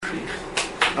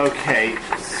Okay,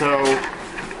 so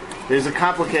there's a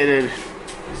complicated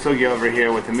sugya over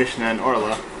here with the Mishnah and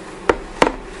Orla,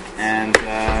 and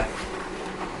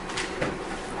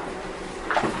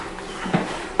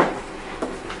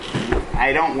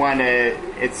I don't want to.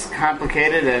 It's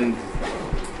complicated, and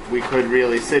we could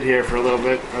really sit here for a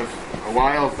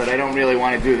while, but I don't really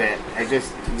want to do that. I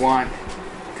just want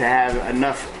to have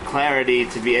enough clarity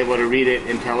to be able to read it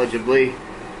intelligibly,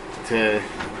 to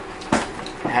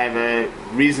have a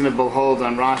reasonable hold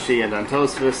on Rashi and on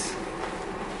Tosfos,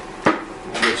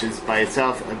 which is by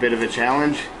itself a bit of a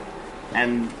challenge,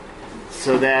 and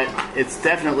so that it's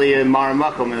definitely a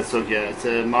maramakom in the sugya. It's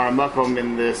a maramakom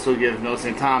in the sugya of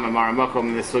Nosein Tam, a maramakom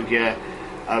in the sugya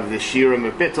of the shirim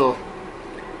of bittul.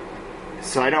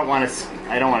 So I don't want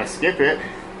to skip it,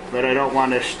 but I don't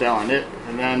want to shtel on it.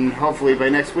 And then hopefully by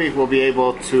next week we'll be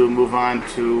able to move on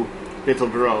to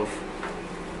bittul barov.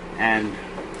 And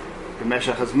the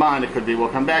Meshach Hazman, it could be we'll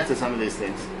come back to some of these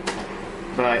things.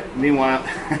 But meanwhile,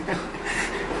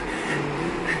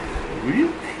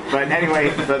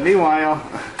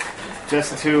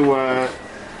 just to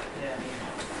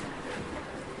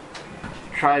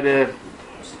try to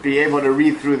be able to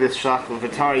read through this Shach of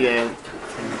Vitaria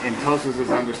in Tosfos'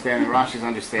 understanding, Rashi's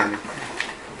understanding.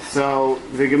 So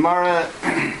the Gemara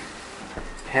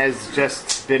has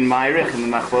just been Ma'arich in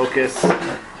the Machlokas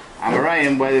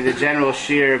Amarayim whether the general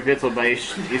shear bittul by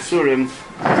Isurim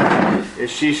is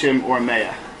Shishim or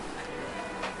Meah.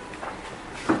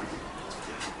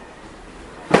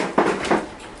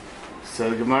 So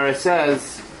the Gemara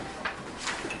says,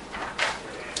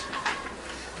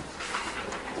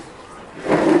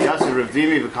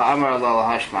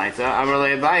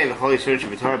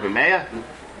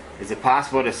 is it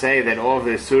possible to say that all of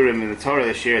the Surim in the Torah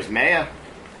this year is Meah?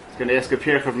 It's going to ask a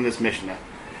pircha from this Mishnah.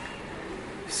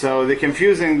 So one of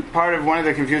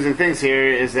the confusing things here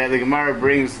is that the Gemara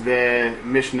brings the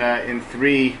Mishnah in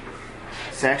 3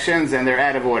 sections and they're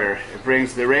out of order. It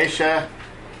brings the Reisha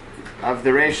of the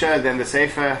Reisha, then the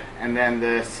Seifa, and then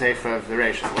the Seifa of the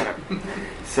Reisha, whatever.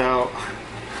 So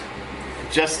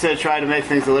just to try to make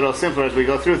things a little simpler as we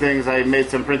go through things, I made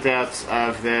some printouts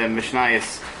of the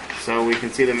Mishnayos so we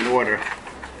can see them in order.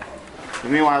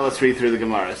 But meanwhile, let's read through the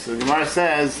Gemara. So the Gemara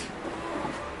says,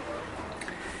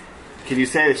 can you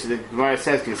say that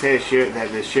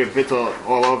the shir bittul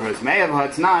all over is Me'av?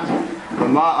 It's not.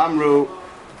 Lama Amru,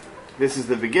 this is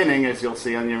the beginning, as you'll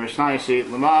see on your Mishnah sheet.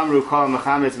 Lama Amru kol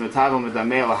mechametz metavel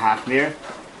medamei lahachmir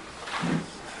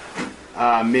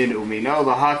min umino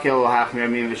lahakel lahachmir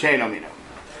min v'shein umino.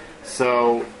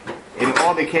 So, in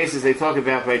all the cases they talk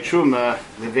about by Truma,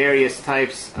 the various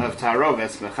types of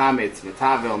taroves, mechametz,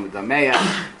 metavel, medameya.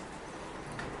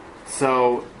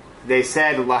 So, they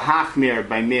said lahachmir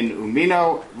by min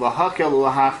umino, lahakel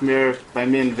lahachmir by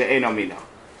min ve'en umino.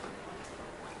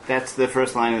 That's the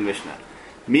first line of the Mishnah.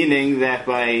 Meaning that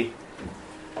by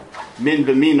min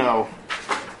b'mino,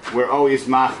 we're always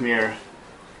machmir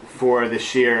for the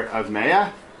shear of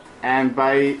meya. And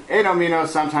by Edomino,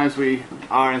 sometimes we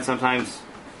are and sometimes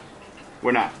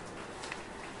we're not.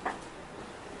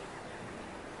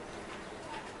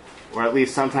 Or at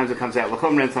least sometimes it comes out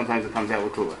l'chumra and sometimes it comes out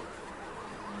l'kula.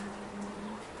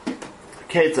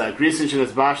 Ketza, Grisin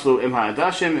shenas bashlu im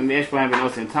ha'adashim, im yesh bohem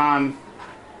b'nosin tam,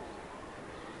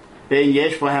 bein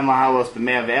yesh bohem lahalos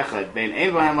b'mea ve'echad, bein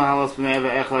ein bohem lahalos b'mea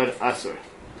ve'echad, asur.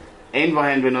 Ein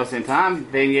bohen b'nosin tam,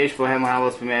 bein yesh bohem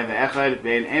lahalos b'mea ve'echad,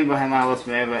 bein ein bohem lahalos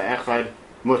b'mea ve'echad,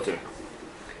 mutter.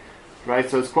 Right,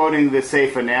 so it's quoting the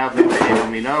Sefer now,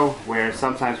 where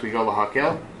sometimes we go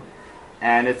lahakel,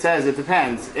 and it says it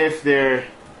depends. If they're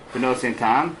b'nosin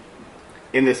tam,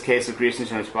 in this case of Grisin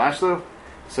shenas bashlu,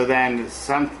 so then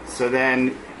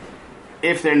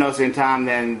if they're nosein tam,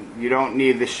 then you don't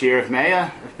need the shear of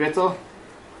meya of bittul.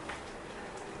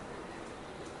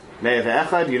 Meya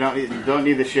ve'echad, you don't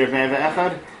need the shear of meya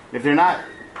ve'echad. If they're not,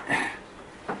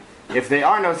 if they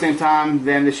are nosein tam,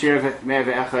 then the shear of meya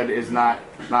ve'echad is not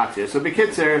here. So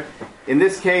b'kitzer, in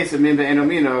this case of min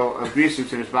ve'enomino of grisim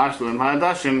shenas bashlu and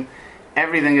ha'adashim,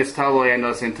 everything is taloy and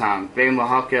nosein tam, bein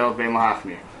lahakel, bein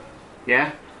lahachmir.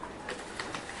 Yeah.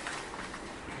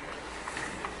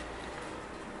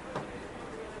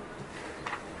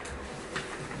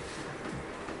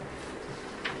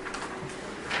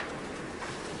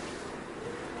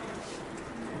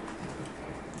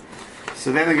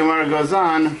 So then the Gemara goes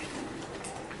on.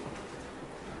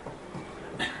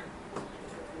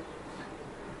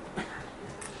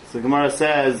 So the Gemara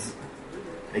says,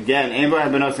 again, Ein bohem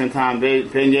b'nosin tam,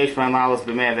 bein yesh bohem lahalos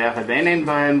b'mea ve'echad, bein ein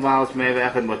bohem lahalos b'mea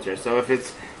ve'echad mutter. So if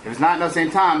it's not nosein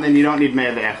tam, then you don't need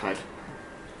mea ve'echad.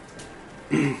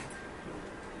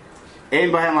 Ein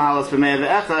bahem lahalos b'mei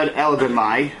ve'echad el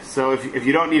b'mai. So if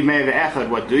you don't need mei ve'echad,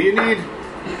 what do you need?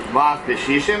 Lav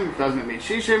b'shishim. Doesn't it mean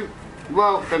shishim?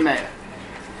 Well, b'mei.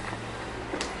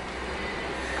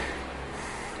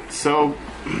 So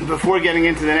before getting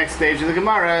into the next stage of the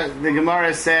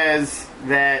Gemara says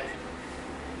that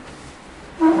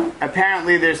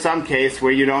apparently there's some case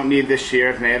where you don't need the shear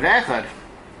of mei ve'echad,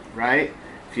 right?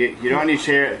 If you don't need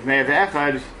shear of mei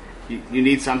ve'echad, you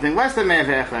need something less than mei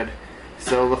ve'echad.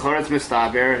 So l'chorah it's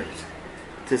mistaber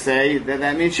to say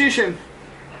that means shishim,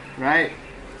 right?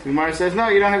 So Gemara says no,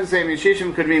 you don't have to say it means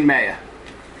shishim. Could mean meya.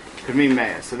 Could mean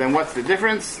meya. So then what's the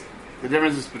difference? The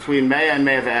difference is between meya and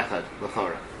meya ve'echad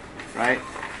l'chorah, right?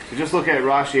 So just look at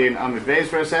Rashi and Amud Beis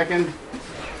for a second.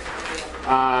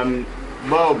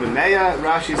 Lo b'meya,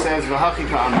 Rashi says v'hachi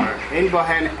ka'amar ein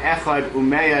bohen echad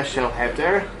umeya shel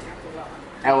heter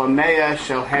el meya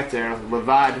shel heter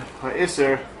levad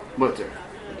ha'isur mutter.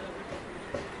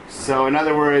 So in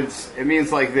other words, it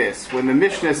means like this. When the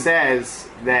Mishnah says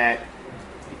that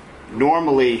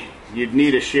normally you'd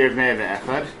need a shear of meya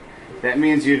ve'echad, that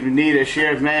means you'd need a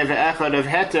shear of meya ve'echad of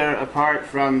heter apart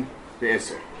from the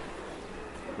isur.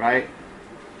 Right?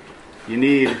 You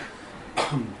need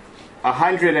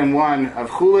 101 of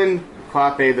chulin,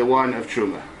 klape the 1 of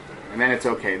truma, and then it's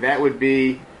okay. That would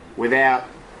be without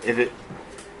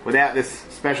this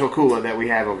special kula that we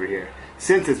have over here.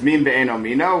 Since it's min be'eno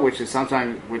mino, which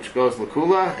goes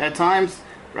l'kula at times,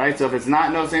 right? So if it's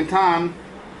not nosen tam,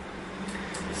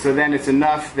 so then it's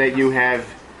enough that you have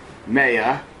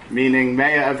meya, meaning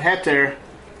meya of heter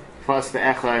plus the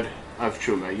echad of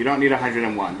truma. You don't need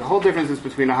 101. The whole difference is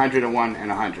between 101 and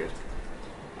 100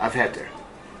 of heter.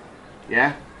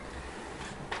 Yeah?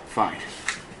 Fine.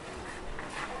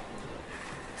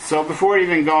 So before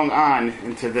even going on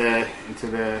into the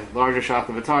larger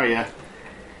Shaklavataria,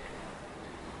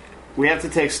 we have to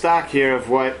take stock here of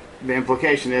what the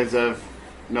implication is of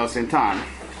nosen tam.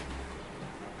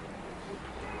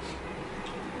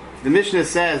 The Mishnah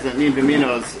says that min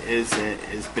b'minos is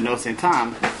b'nosen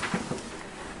tam.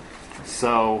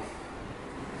 So,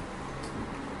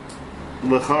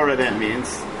 l'chora, that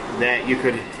means that you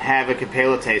could have a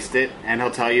kapela taste it, and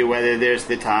he'll tell you whether there's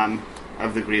the tam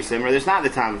of the grisim or there's not the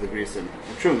tam of the grisim,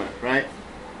 the truma, right?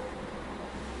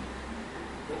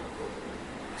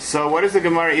 So, what does the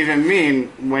Gemara even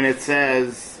mean when it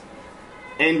says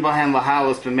ein bahen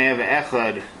lahalos b'mei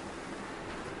ve'echad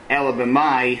ela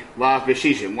b'mai lav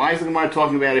b'shishim? Why is the Gemara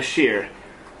talking about a shear?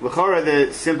 L'chora,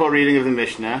 the simple reading of the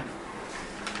Mishnah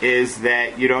is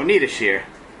that you don't need a shear,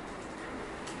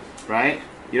 right?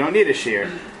 You don't need a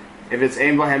shear. If it's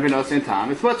ein bohem b'nosen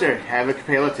tam, it's mutter. Have a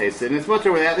kapela taste it, and it's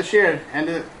mutter without the shear. End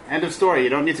of story. You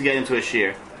don't need to get into a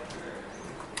shear.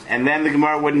 And then the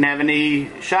Gemara wouldn't have any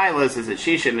shilas. Is it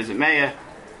shishim? Is it meya?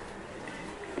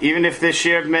 Even if the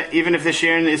shear in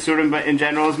isurim in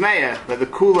general is meya, but the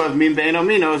kula of min be'eno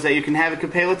mino is that you can have a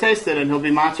kapela taste it, and he'll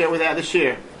be mutter without the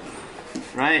shear,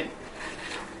 right?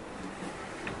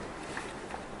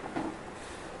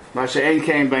 Masha'en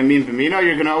came by min b'mino,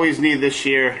 you're going to always need this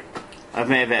shear of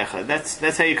mei ve'echad.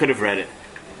 That's how you could have read it.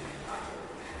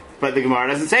 But the Gemara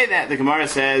doesn't say that. The Gemara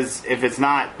says, if it's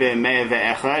not mei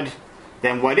ve'echad,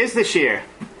 then what is the shear?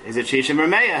 Is it shishim or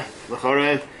meya?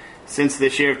 L'chora, since the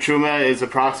shear of truma is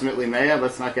approximately meya,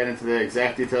 let's not get into the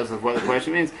exact details of what the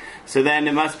question means. So then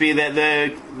it must be that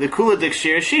the kuladik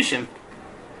shear is shishim.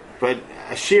 But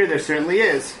a shear there certainly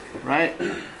is, right?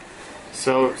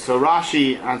 So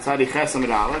Rashi on Tzadi Ches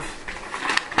Amud Aleph,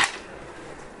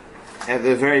 at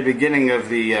the very beginning of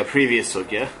the previous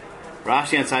sugya,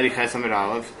 Rashi on Tzadi Ches Amud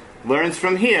Aleph learns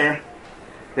from here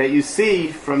that you see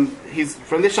from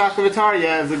the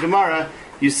Shaklavataria of the Gemara,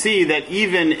 you see that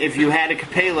even if you had a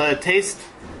kapela taste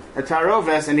a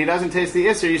taroves and he doesn't taste the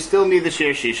isser, you still need the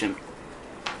shear shishim.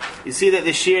 You see that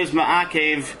the shear is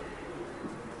ma'akev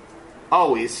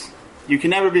always. You can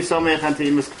never be so me'achan to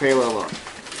imus kapela alone.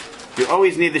 You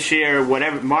always need the shear,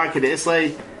 whatever, market islay,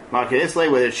 whether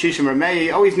it's shishim or mei,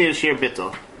 you always need a shear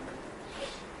bittul.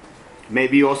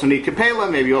 Maybe you also need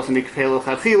kapela, maybe you also need kapela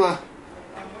chachila.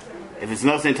 If it's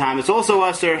nosen time, it's also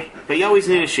usher, but you always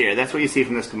need a shear. That's what you see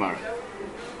from this Gemara.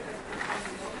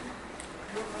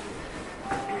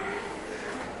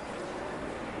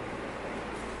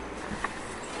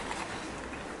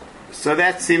 So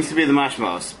that seems to be the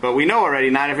mashmos. But we know already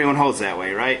not everyone holds that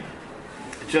way, right?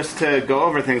 Just to go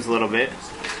over things a little bit.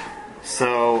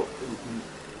 So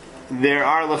there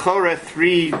are l'chora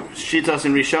 3 shitos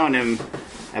in Rishonim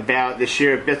about the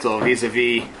shear bittul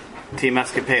vis-a-vis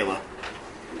timas kapela.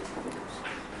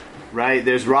 Right?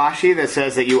 There's Rashi that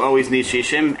says that you always need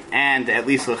shishim, and at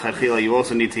least l'chadchila you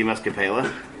also need timas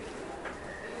kapela.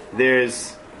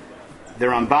 There's the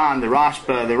Ramban, the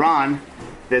Rashba, the Ran,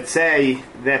 that say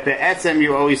that be'etzem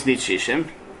you always need shishim.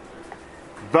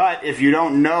 But if you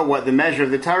don't know what the measure of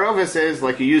the tarovis is,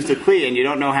 like you used a kli and you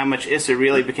don't know how much Isser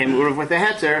really became uruv with the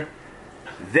heter,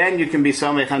 then you can be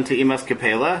somech unto imas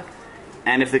kapela.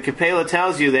 And if the kapela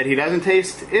tells you that he doesn't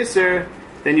taste Isser,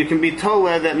 then you can be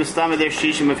tola that mistama there's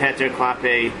shishim of heter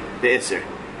klape the Isser.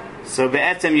 So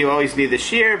be'etzem you always need the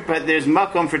shear, but there's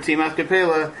makom for timas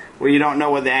kapela where you don't know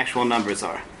what the actual numbers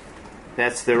are.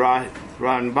 That's the Ramban,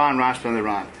 Rashba, and the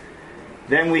Ran.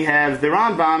 Then we have the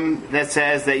Rambam that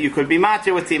says that you could be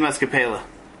matir with timas kapela.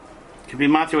 You could be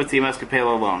matir with timas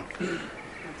kapela alone.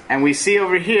 And we see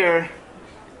over here,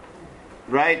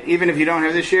 right, even if you don't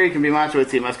have the shear, you can be matir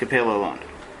with timas kapela alone.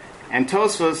 And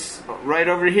Tosfos, right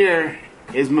over here,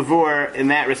 is mavur in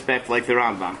that respect like the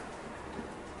Rambam.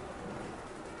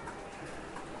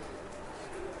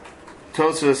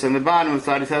 Tosfos in the bottom of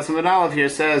Tzadi Testament Aleph here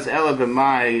says, Ela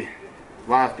b'mai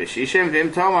lav b'shishim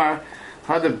v'im tomar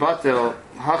hada batel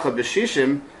hacha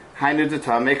b'shishim hainu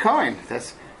d'tamei kohen.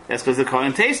 That's because the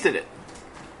kohen tasted it.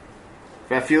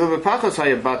 V'afilu b'pachos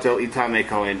haya batel itamei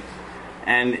kohen.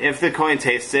 And if the kohen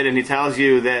tastes it and he tells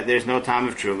you that there's no time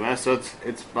of truma, so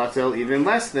it's batel even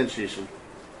less than shishim.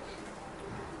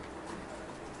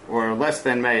 Or less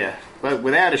than meya, but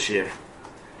without a shear.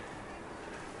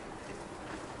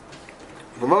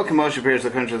 Fine.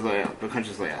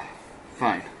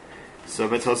 So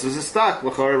Betos is stuck.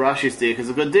 L'chora Rashi's diak is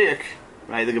a good diak,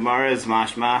 right? The Gemara is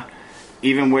mashma,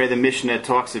 even where the Mishnah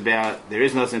talks about there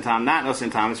is no sintam, not no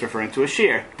sintam, it's referring to a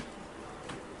shear.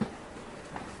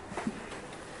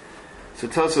 So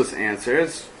Tosos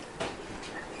answers,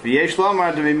 V'yesh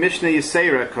lomar de Mishnah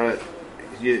Yisera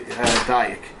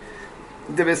daik.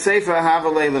 De Besefa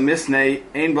havalei lemisnei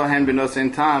ein bohen benos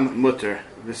sintam mutter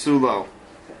v'sulo.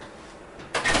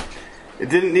 It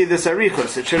didn't need this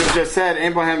arichos. It should have just said,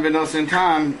 Ein bohem v'nosin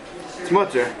tam, it's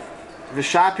mutter.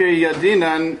 V'shapir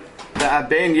yadinan,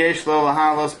 ve'abein yesh lo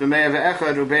lahalos b'mei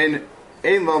ve'echad, u'bein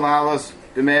ein lo lahalos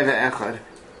b'mei ve'echad.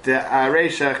 The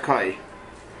Aresha Kai.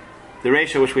 The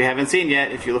Resha, which we haven't seen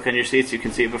yet, if you look on your seats, you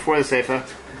can see it before the Seifa.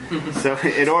 So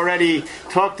it already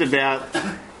talked about,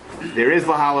 there is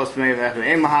lahalos b'mei ve'echad,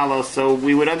 ein lahalos, so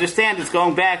we would understand it's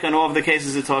going back on all of the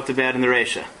cases it talked about in the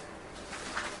Resha.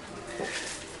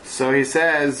 So he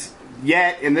says,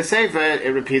 yet in the Sefer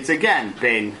it repeats again.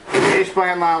 Bein yesh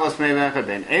bohen lahalos b'mei ve'echad,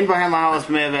 bein ein bohen lahalos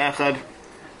b'mei ve'echad.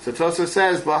 So Tosa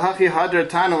says, Lahachi hadar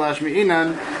tana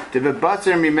lashmi'inan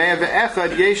debebatzer mimei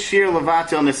ve'echad yesh shir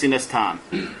levatel nesinas tam.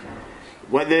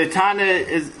 What the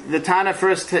Tana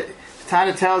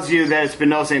tells you that it's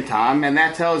benosin tam, and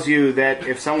that tells you that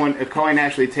if a kohen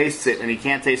actually tastes it and he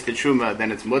can't taste the truma,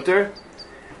 then it's mutter.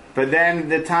 But then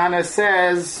the Tana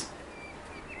says,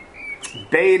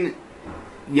 Bein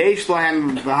yesh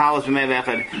lohem v'halos b'mei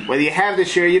ve'echad. Whether you have the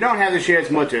shear, you don't have the shear,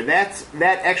 it's mutter. That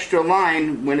extra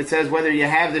line, when it says whether you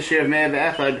have the shear of mei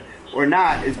ve'echad or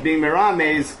not, is being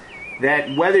merames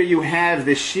that whether you have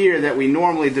the shear that we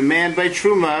normally demand by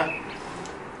truma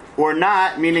or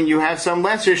not, meaning you have some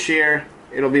lesser shear,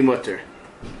 it'll be mutter,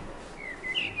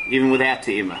 even without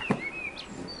te'ima.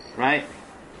 Right?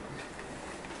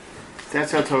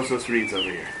 That's how Tosos reads over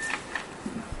here.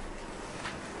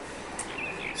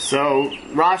 So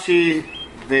Rashi,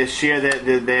 the shear,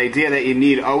 the idea that you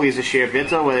need always a shear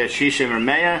bittul, whether it's shishim or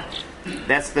meya,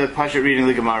 that's the Pashat reading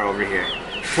the Gemara over here.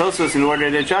 Tosos, in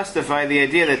order to justify the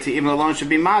idea that te'ima alone should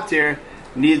be matir,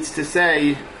 needs to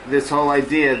say this whole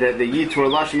idea that the yitur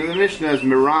lashon of the Mishnah is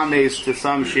mirames to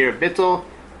some shear bittul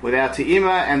without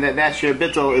te'ima, and that shear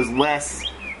bittul is less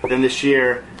than the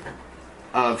shear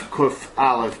of kuf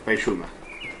aleph by shuma.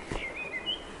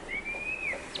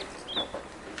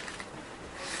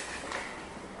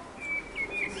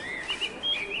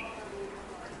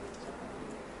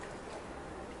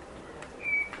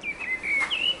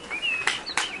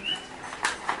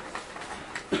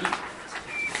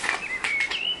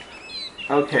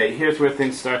 Okay, here's where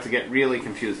things start to get really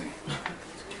confusing.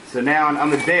 So now on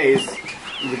the days,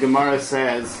 the Gemara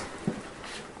says,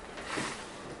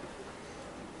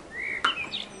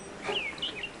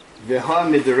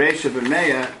 V'ha midaresha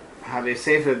b'meya have a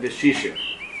sefer b'shisha.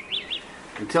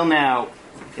 Until now,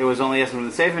 it was only asking from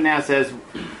the sefer. Now it says,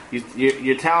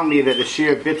 you're telling me that the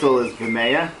shear bittul is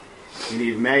b'meya. You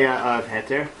need meya of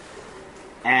heter.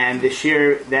 And the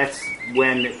shear, that's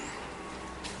when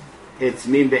it's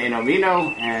min be'eno mino,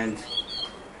 and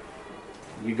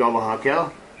you go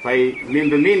lahakel. By min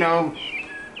be'mino,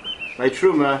 by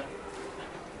truma,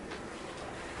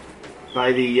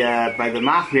 by the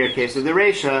machmir case of the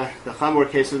reisha, the chamor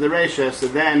case of the reisha, so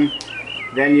then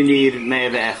you need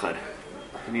me'eh ve'echad.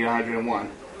 You need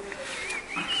 101.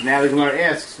 So now the Gemara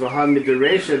asks, "V'ha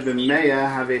midaresha b'meya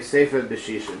have a sefer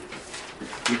b'shishin."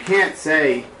 You can't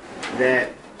say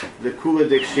that the kula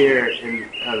dikshir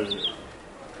of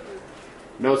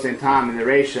Nosen Tam in the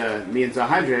Reisha means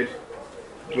 100,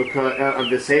 because of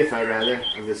the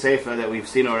Seifa that we've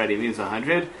seen already means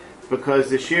 100, because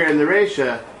the shir in the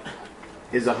Reisha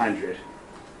is 100.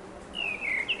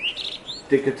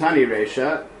 Dikatani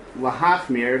Reisha,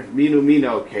 lahachmir minu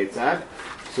mino ketzad,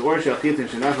 so or shal chitin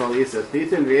shenachal yisas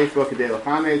chitin, v'yesh bo kedei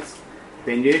lachametz,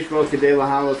 ben yesh bo kedei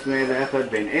lahalos b'mei v'echad,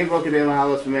 ben ein bo kedei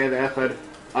lahalos b'mei v'echad,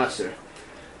 aser.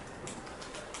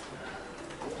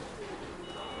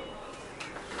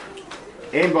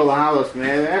 Ein bo lahalos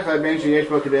b'mei v'echad, ben sheyesh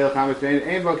bo kedei lachametz, ben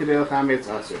ein bo kedei lachametz,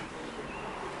 aser.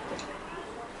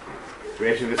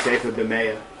 Reisha v'seifa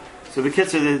b'meya. So the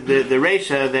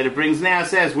Reisha that it brings now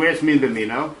says, where's min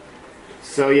b'mino?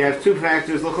 So you have two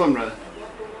factors, l'chumra.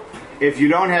 If you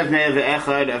don't have me'ah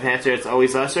ve'echad of heter, it's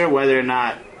always aser, whether or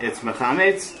not it's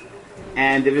mechametz.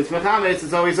 And if it's mechametz,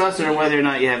 it's always aser, whether or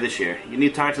not you have the shir. You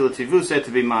need tartil tivusa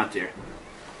to be matir.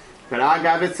 But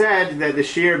Agav it said that the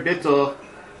shir bittul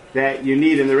that you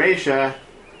need in the Reisha,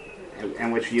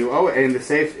 and which you owe in the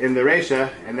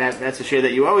Reisha, and that's the shir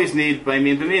that you always need by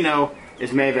min b'mino,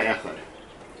 is me'ah ve'echad.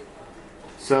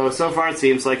 So far it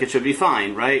seems like it should be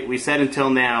fine, right? We said until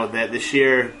now that the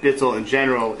shir bittul in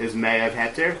general is me'ah of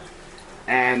heter,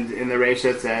 and in the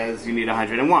Reisha it says you need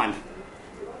 101.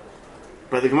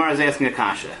 But the Gemara is asking a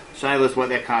kasha. Shaila is what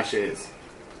that kasha is.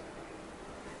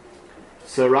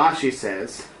 So Rashi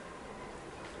says,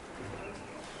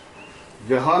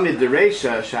 V'hamid the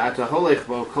Reisha sha'ata holech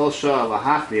bo kol shah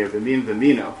lahachmir b'min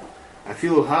v'mino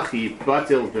afilu hachi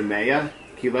batil b'meya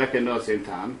ki leka nosim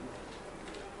tam.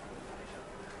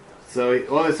 So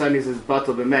all of a sudden he says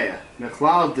batal b'meya.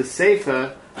 Nechlal the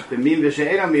seifa b'min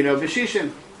v'she'eno mino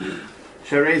b'shishin.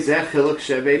 Sharei zeh chiluk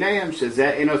she'beinayim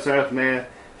shezeh eno tzarech meya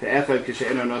ve'echad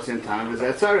kishe'eno nosim tam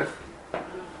v'zeh tzarech.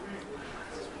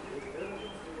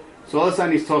 So all of a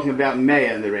sudden he's talking about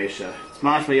meya in the Reisha. It's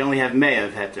mashma you only have meya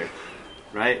of heter,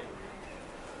 right?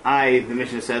 The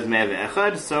Mishnah says meya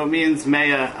ve'echad, so it means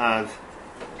meya of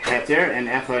heter and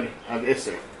echad of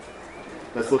iser.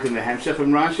 Let's look in the Hemshech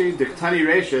from Rashi. Diktani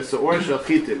Reisha, so or shal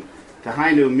chitin,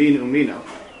 tahainu min umino.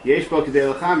 Yesh bo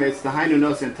kedei lachametz, tahainu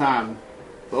nosen tam,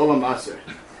 v'olam aser.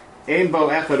 Ein bo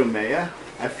echad umeya,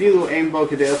 afilu ein bo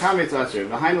kedei lachametz aser,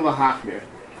 v'hainu lahachmir.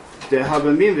 De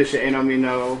habamin v'she'eno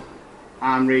mino,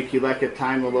 amri ki leket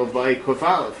time lo vai kuf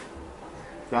aleph.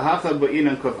 V'hachad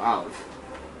bo'inan kuf aleph.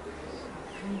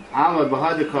 Alma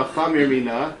b'hadika chamir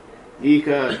mina,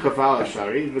 Ika kuf aleph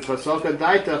shari, because Soka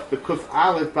daitach the kuf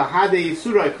aleph bahade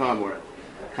yisurai kamar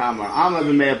alma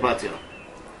b'mei batil.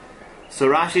 So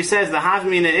Rashi says the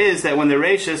havmina is that when the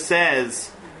Reisha says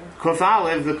kuf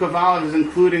aleph, the kuf aleph is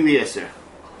including the iser,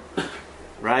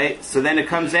 right? So then it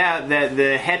comes out that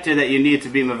the heter that you need to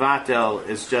be mevatel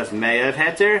is just me'ah of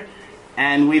heter,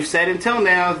 and we've said until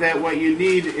now that what you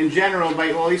need in general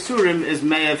by all isurim is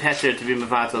me'ah of heter to be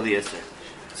mevatel the iser.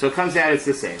 So it comes out it's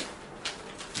the same.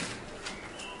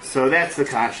 So that's the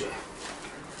kasha.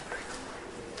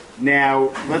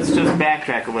 Now, let's just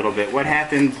backtrack a little bit. What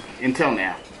happened until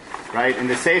now? Right? In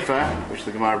the Seifa, which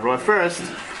the Gemara brought first,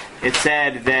 it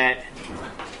said that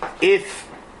if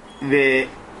the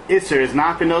Isser is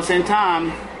not b'nosen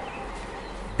tam,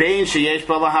 bein sheyesh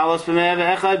bo lahalos b'mei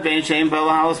ve'echad, bein she'ein bo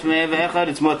lahalos b'mei ve'echad,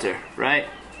 it's mutter, right?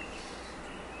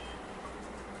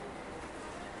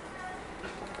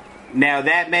 Now,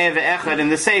 that me'ah ve'echad in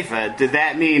the Seifa, did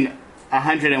that mean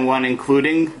 101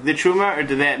 including the truma, or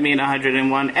did that mean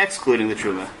 101 excluding the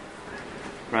truma?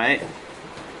 Right?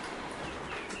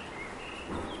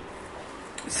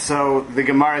 So the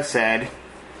Gemara said,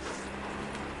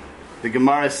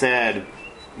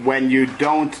 when you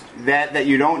don't that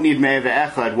you don't need me'ah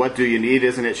ve'echad, what do you need?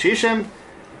 Isn't it shishim?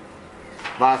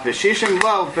 V'af v'shishim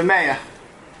lo v'me'ah.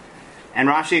 And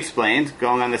Rashi explained,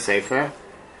 going on the Sefer,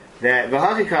 that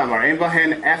v'hachikamar ein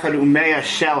bahen echad u'me'ah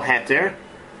shel heter.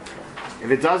 If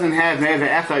it doesn't have me'ah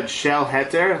ve'echad shel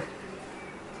heter,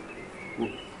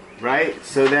 right?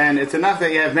 So then it's enough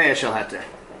that you have me'ah shel heter.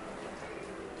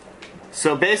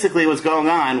 So basically what's going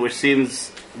on, which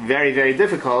seems very, very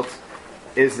difficult,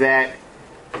 is that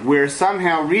we're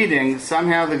somehow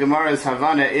the Gemara's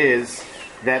Havana is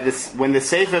that when the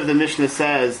Seif of the Mishnah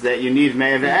says that you need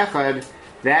me'ah ve'echad,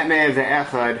 that me'ah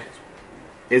ve'echad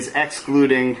is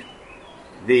excluding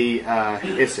the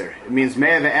Isser. It means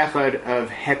me'ah ve'echad of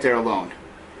heter alone.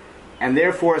 And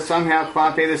therefore, somehow,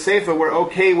 Klape the Sefer, we're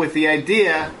okay with the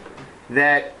idea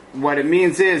that what it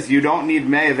means is you don't need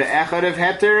me'ah ve'echad of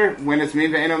heter. When it's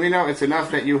min ve'eno mino, it's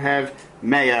enough that you have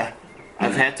me'ah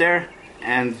of heter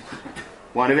and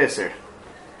one of Isser.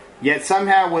 Yet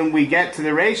somehow when we get to the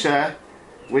Reisha,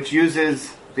 which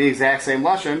uses the exact same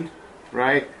lashon,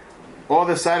 right? All of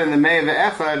a sudden the Mei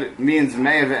ve'echad means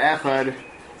Mei ve'echad,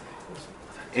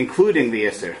 including the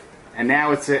Isser, and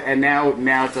now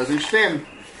now it doesn't shtim.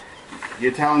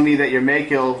 You're telling me that you're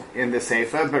Mekil in the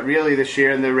Seifa, but really the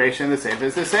Shir and the Reisha and the Seifa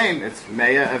is the same. It's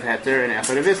Meya of Heter and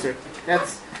Echad of Isser.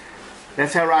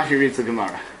 That's how Rashi reads the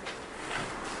Gemara.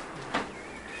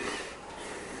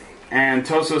 And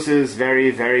Tosos is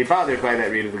very, very bothered by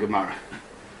that read of the Gemara.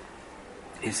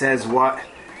 He says, what?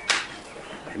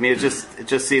 I mean, it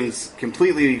just seems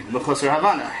completely Mechusar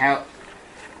Havana. How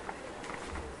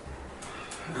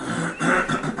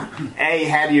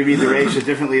do you read the Reisha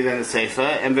differently than the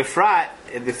Seifa? And Befrat,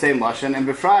 the same Lashon. And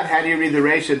Befrat, how do you read the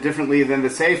Reisha differently than the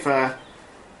Seifa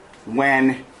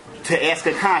when, to ask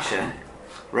a Kasha,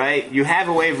 right? You have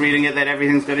a way of reading it that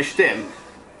everything's going to shtim.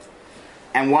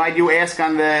 And why do you ask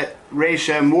on the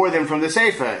Reisha more than from the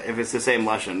Seifa if it's the same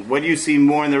Lashon? What do you see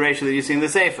more in the Reisha than you see in the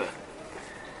Seifa?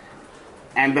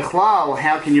 And Bechlal,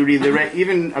 how can you read the Reisha,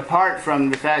 even apart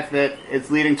from the fact that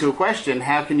it's leading to a question,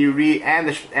 how can you read, and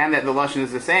that the Lashon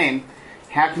is the same,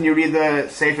 how can you read the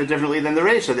Seifa differently than the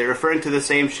Reisha? They're referring to the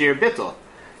same Shir Bittul,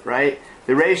 right?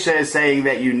 The Reisha is saying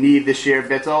that you need the Shir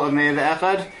Bittul of Mei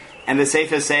ve'echad, and the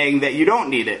Seifa is saying that you don't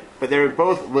need it. But they're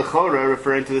both L'chora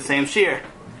referring to the same Shir.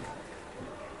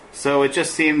 So it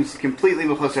just seems completely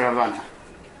Mechusar Havana.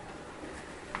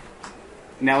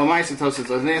 Now, Lamaisa Tosas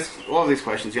doesn't ask all of these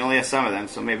questions. He only asks some of them,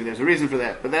 so maybe there's a reason for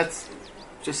that. But that's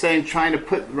just saying, trying to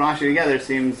put Rashi together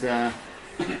seems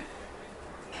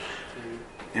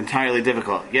entirely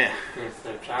difficult. Yeah. If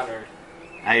the chatter,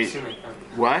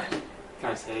 what?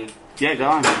 Can I say? Yeah, go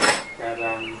on.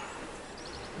 That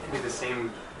be the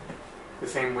same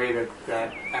way that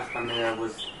Echad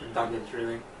was redundant,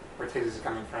 really, where Tiz is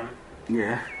coming from.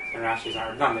 Yeah. And Rashi's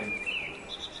not redundant.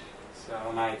 So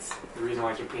the reason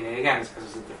why it's repeating it again is because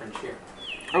it's a different shear.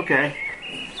 Okay.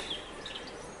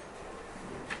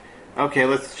 Okay,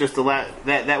 let's just allow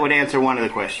that would answer one of the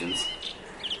questions.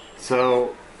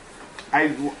 So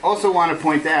I also want to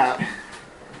point out,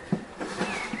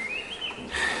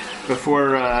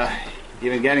 before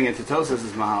even getting into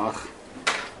Tosas' Mahalach,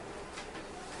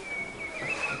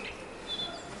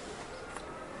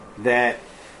 that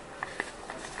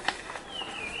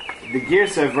the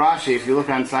Girsa of Rashi, if you look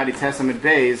on Sadi Testament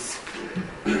Bays,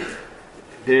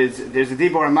 there's a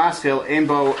Dibor Maskil,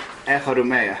 Embo Echad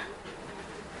Umeya,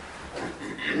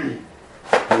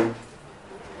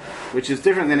 which is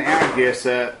different than our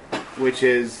Girsa, which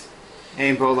is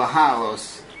Embo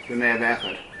Lahalos, Umeya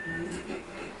Echad.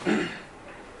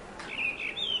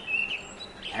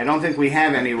 I don't think we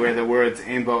have anywhere the words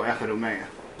Embo Echad Umeya.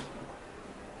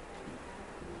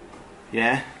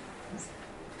 Yeah?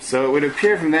 So it would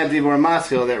appear from that Dibor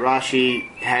Maskil that Rashi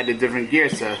had a different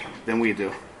Girsa than we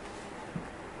do.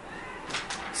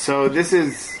 So this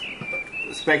is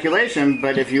speculation,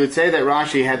 but if you would say that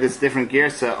Rashi had this different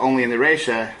Girsa only in the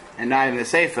Reisha and not in the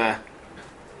Seifa,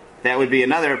 that would be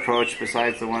another approach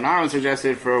besides the one Aaron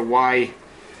suggested for why,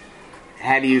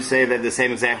 how do you say that the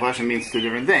same exact Lashon means two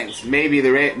different things? Maybe the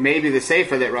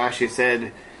Seifa that Rashi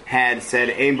had said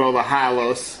Ein bo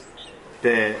lahalos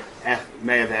be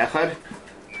Mei ve'echad.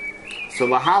 So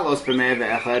lahalos b'mei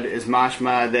ve'echad is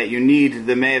mashma that you need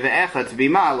the mei ve'echad to be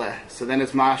maleh. So then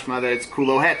it's mashma that it's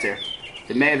kulo heter.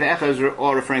 The mei ve'echad is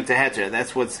all referring to heter.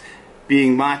 That's what's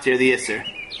being matir the iser.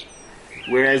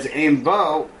 Whereas ein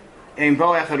bo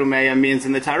echad umeya means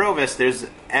in the tarovis there's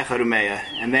echad umeya,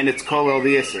 and then it's kolol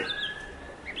the iser.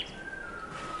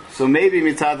 So maybe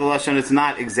mitzad the lashon it's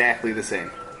not exactly the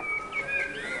same.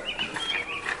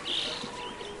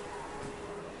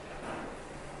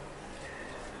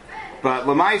 But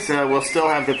Lamaisa will still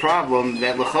have the problem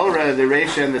that L'chora, the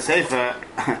Reisha, and the Seifa,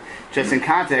 just in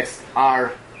context,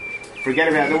 forget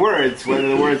about the words, whether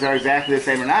the words are exactly the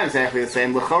same or not exactly the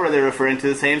same. L'chora, they're referring to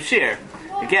the same shir.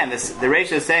 Again, the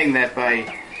Reisha is saying that by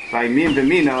Mim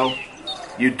B'mino,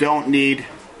 you don't need,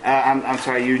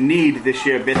 you need the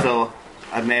shir bittul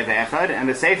of Mei ve'echad, and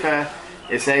the Seifa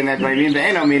is saying that by Mim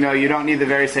B'eno Mino, you don't need the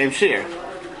very same shir.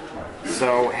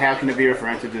 So how can it be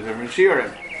referring to the different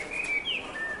shirim?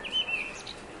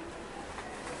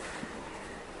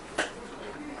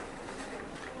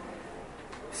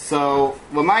 So,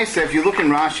 Lamaisa, if you look in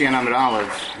Rashi and Amud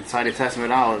Aleph, inside the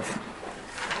Testament Aleph,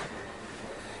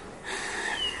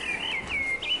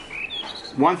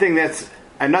 one thing that's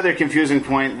another confusing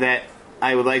point that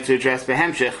I would like to address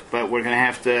behemshich, but we're going to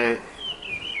have to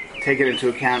take it into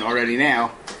account already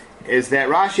now, is that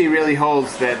Rashi really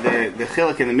holds that the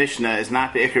chiluk in the Mishnah is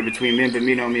not the ikr between min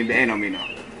b'mino and min b'eno mino.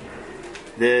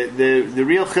 The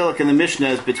real chiluk in the Mishnah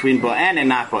is between bo'en and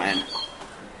not bo'en.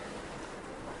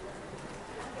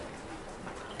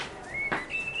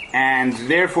 And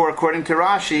therefore, according to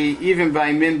Rashi, even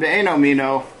by min be'eno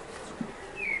mino,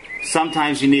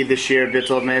 sometimes you need the sheer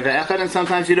bittul of mei ve'echad, and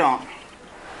sometimes you don't.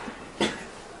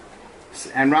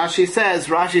 And Rashi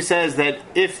says that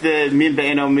if the min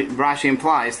be'eno, Rashi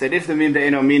implies that if the min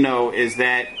be'eno mino is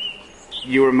that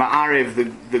you were ma'ariv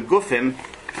the gufim,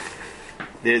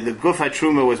 the gufa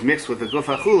truma was mixed with the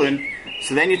gufa chulin,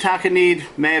 so then you taka need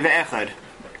mei ve'echad.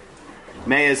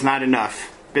 Mei is not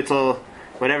enough. Bittul,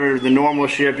 whatever the normal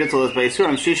sheer bittul is by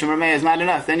Yisurim, shishim or mei is not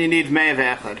enough. Then you need mei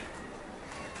ve'echad.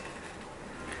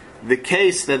 The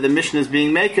case that the Mishnah is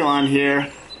being makil on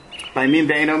here by min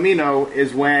be'eno mino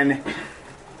is when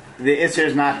the Isser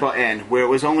is not ba'en, where it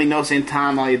was only nosein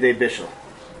tam al yedei bishul.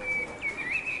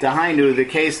 Dahainu, the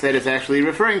case that it's actually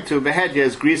referring to, behedya,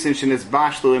 is grisin shenis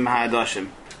bashlu im ha'adoshim.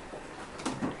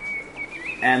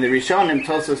 And the Rishonim,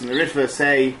 Tosfos, and the Ritva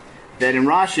say that in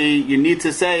Rashi, you need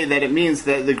to say that it means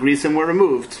that the grisim were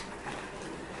removed.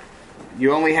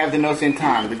 You only have the nosein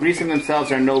tam. The grisim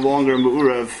themselves are no longer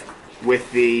mu'urav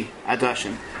with the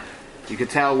adoshim. You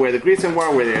could tell where the grisim were,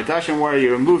 where the adashim were.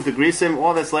 You remove the grisim,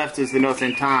 all that's left is the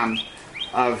nosein tam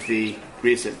of the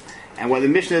grisim. And what the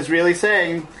Mishnah is really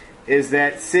saying is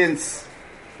that since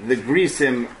the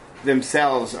grisim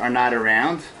themselves are not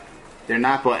around, they're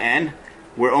not bo'en,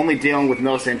 we're only dealing with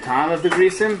nosein tam of the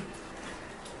grisim.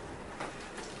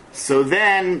 So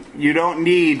then you don't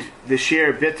need the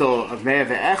sheer bittul of mei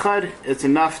ve'echad. It's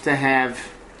enough to have.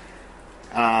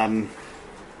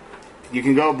 You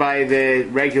can go by the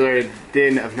regular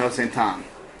din of nosein tam,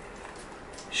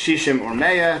 shishim or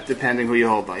meya, depending who you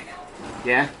hold by.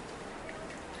 Yeah?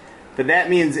 But that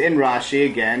means in Rashi,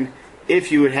 again,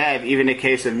 if you would have even a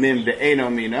case of min be'eno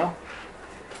mino,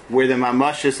 where the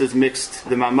mamashis is mixed,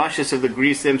 the mamashis of the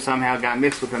grisim somehow got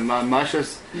mixed with the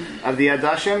mamashis of the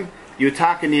adashim, you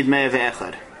taka need mei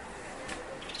ve'echad.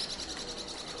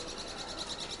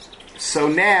 So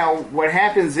now, what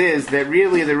happens is that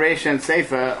really the Reisha and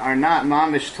Seifa are not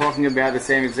mamish talking about the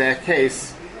same exact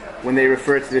case when they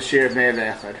refer to the sheer of mei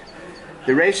ve'echad.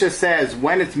 The Reisha says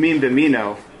when it's min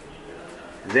b'mino,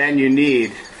 then you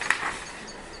need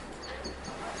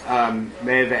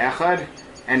mei ve'echad,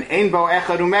 and ein bo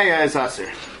echad umeya is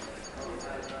aser.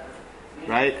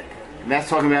 Right? And that's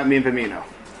talking about min b'mino.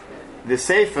 The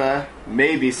Seifa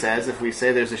maybe says, if we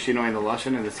say there's a shino in the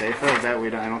lashon in the Seifa, that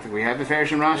I don't think we have the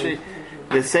Farish and Rashi.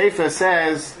 The Seifa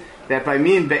says that by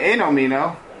min be'eno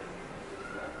mino,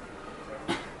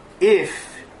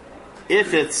 if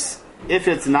it's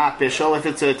not bishul, if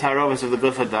it's a tarovas of the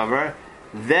gufa davar,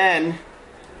 then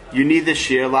you need the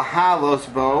shir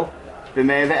lahalos bo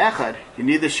b'mei ve'echad. You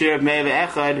need the shir of mei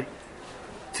ve'echad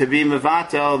to be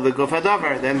mevatel the gufa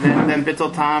davar. Then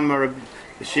bittul tam or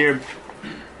the shir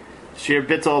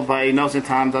bittul by nosein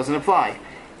tam doesn't apply.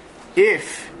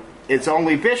 If it's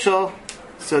only bishul,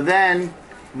 so then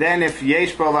if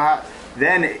yesh bo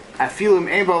then afilum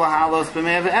ein bo lahalos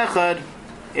b'mei ve'echad,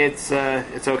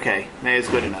 it's okay. Mei is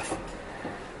good enough.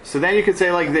 So then you could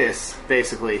say like this,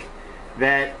 basically,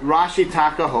 that Rashi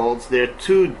Taka holds there are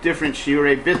two different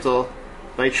shiurei bittul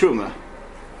by truma.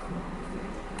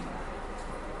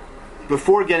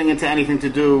 Before getting into anything to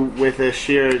do with the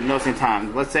shir nosein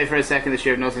tam, let's say for a second the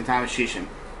shir nosein tam is shishim.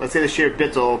 Let's say the shir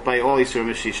bittul by all yisurim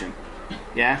is shishim.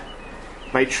 Yeah?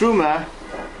 By truma,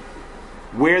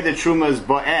 where the truma is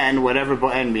bo'en, whatever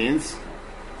bo'en means,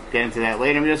 get into that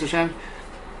later, Mr. Hashem.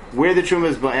 Where the truma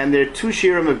is bo'en, there are two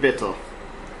shirim of bittul.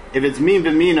 If it's min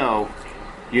b'mino,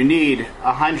 you need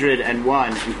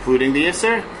 101, including the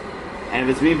Isser. And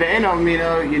if it's min be'eno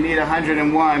mino, you need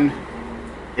 101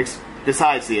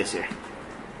 besides the Isser.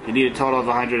 You need a total of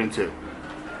 102.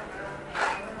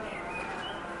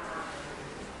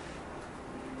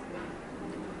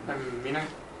 Mina?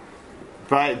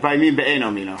 By min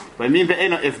be'eno mino. By min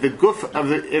be'eno, if the guf of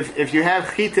the if you have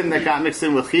chitim that got mixed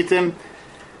in with chitim,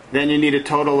 then you need a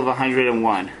total of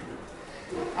 101.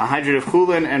 100 of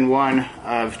chulin and 1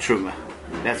 of truma.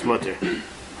 That's mutter.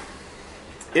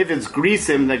 If it's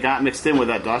grisim that got mixed in with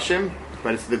adashim,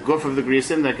 but it's the guf of the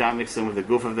grisim that got mixed in with the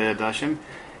guf of the adashim,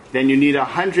 then you need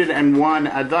 101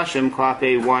 adashim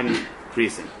klape 1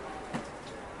 grisim.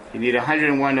 You need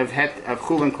 101 of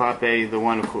chulin klape the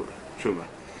 1 of truma.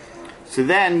 So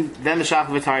then the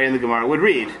Shachavatari and the Gemara would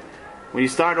read when you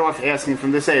start off asking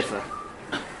from the Seifa,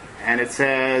 and it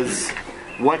says,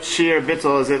 what sheer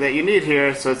bittul is it that you need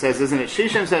here? So it says, isn't it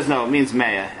shishim? It says, no, it means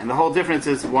meya. And the whole difference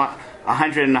is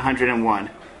 100 and 101,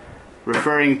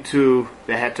 referring to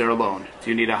the heter alone. Do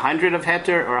you need 100 of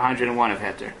heter or 101 of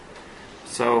heter?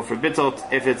 So for bittul,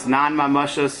 if it's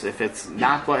non-mamashus, if it's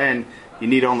not bo'en, you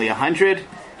need only 100,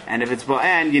 and if it's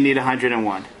bo'en, you need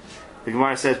 101. The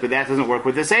Gemara says, but that doesn't work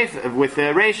with the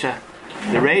Reisha.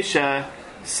 The Reisha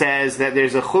says that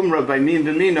there's a chumrah by min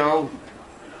b'mino.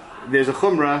 There's a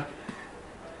chumrah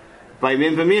by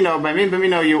min b'mino. By min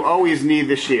b'mino, you always need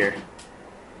the shear.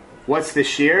 What's the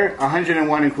shear?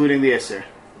 101, including the iser.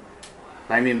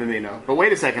 By min b'mino. But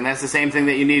wait a second, that's the same thing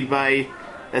that you need by.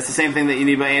 That's the same thing that you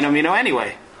need by eno mino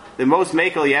anyway. The most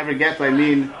makel you ever get by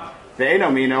min the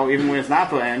eno mino, even when it's not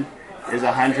plan, is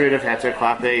 100 of heter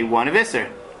klape 1 of iser,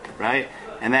 right?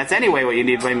 And that's anyway what you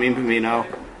need by min b'mino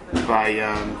by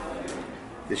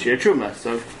the shear truma.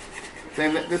 So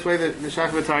this way the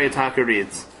Shachvatari Taka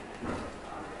reads.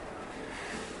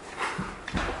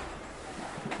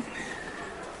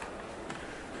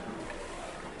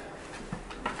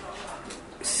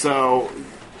 So,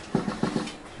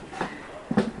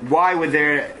 why would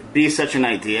there be such an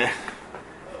idea?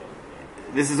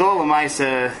 This is all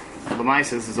Lamaisa.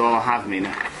 Lamaisa, this is all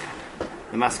Havmina.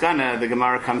 The Maskana, the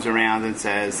Gemara comes around and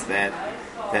says that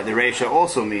the Reisha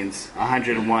also means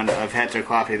 101 of Heter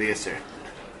Klapi the Isser.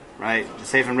 Right? The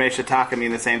Seif and Reisha Taka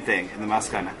mean the same thing in the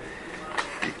Maskana.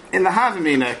 In the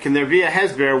Havmina, can there be a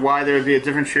Hezber why there would be a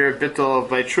different share of Bittul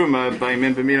by Truma by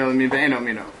Min B'mino and Min B'eno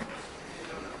Mino?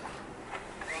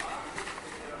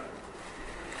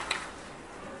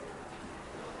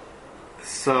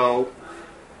 So,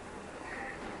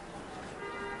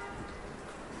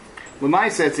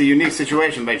 L'maisa, it's a unique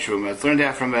situation by Truma. It's learned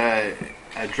out from a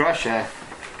drasha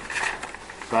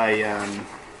by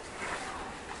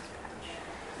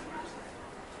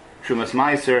Trumas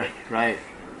Meiser, right?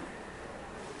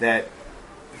 That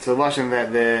it's a lashon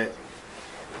that the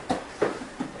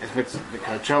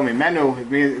menu, it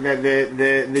means that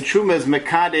the Truma is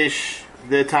mekadesh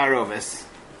the tarovis,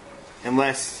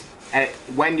 unless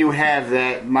when you have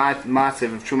that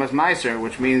matziv of Trumas Meiser,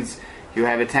 which means you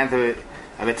have a tenth of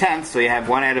a tenth, so you have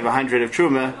 1 out of 100 of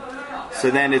Truma, so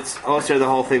then it's also the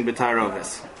whole thing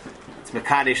b'tarovis. It's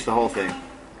mekadesh the whole thing.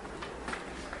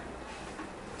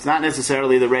 It's not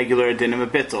necessarily the regular dinim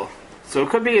of bittul. So it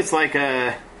could be it's like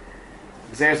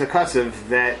there's a kasav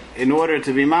that in order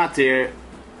to be matir,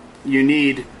 you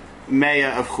need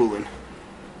meya of chulin.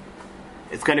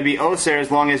 It's going to be oser as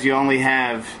long as you only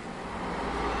have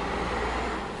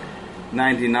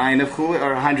 99 of chulin,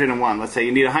 or 101. Let's say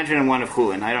you need 101 of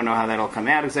chulin. I don't know how that'll come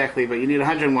out exactly, but you need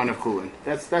 101 of chulin.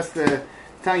 That's the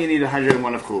telling you need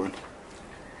 101 of chulin.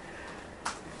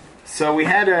 So we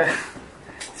had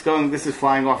this is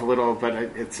flying off a little, but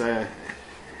it's in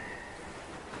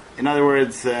other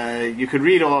words, you could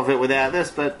read all of it without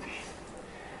this, but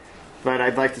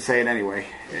I'd like to say it anyway,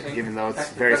 even though it's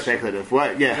very speculative.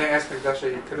 What? Yeah. Can I ask Dasha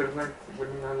you could have learned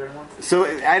wouldn't 101? So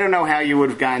I don't know how you would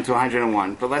have gotten to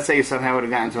 101, but let's say you somehow would have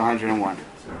gotten to 101.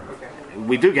 Okay.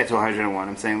 We do get to 101.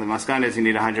 I'm saying the maskan is you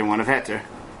need 101 of heter.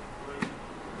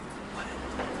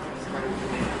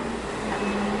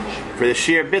 For the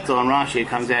sheer bittul on Rashi, it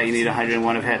comes out you need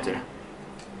 101 of heter.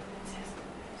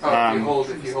 Oh,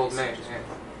 if you hold May.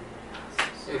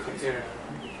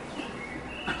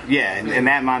 Yeah, and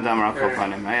that mandam I'll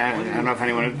upon him. I don't know if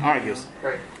anyone argues.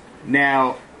 Right.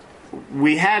 Now,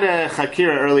 we had a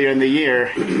chakira earlier in the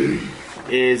year.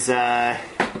 Is by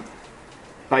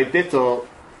bittul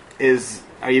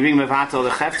are you being mevatel the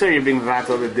chefetz or are you being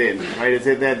mevatel the din? Right? Is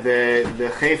it that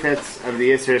the chefetz of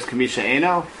the iser is kamisha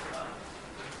eno?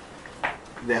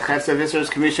 The chefetz of iser is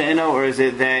kamisha eno, or is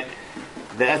it that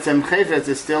the etzem chefetz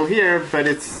is still here, but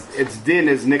its din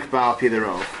is nikba al pi the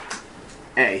rov?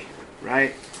 A,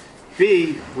 right?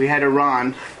 B, we had a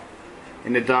Ran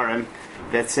in the Darim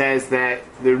that says that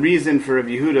the reason for Rabbi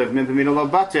Yehuda of Min B'mino lo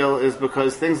batil is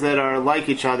because things that are like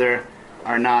each other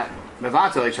are not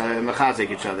mevatel each other, they're mechazik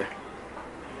each other.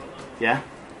 Yeah?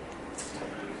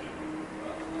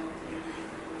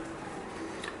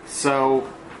 So,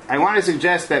 I want to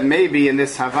suggest that maybe in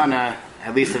this Havana,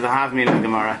 at least of the Havmina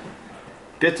Gemara,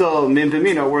 Bittul Min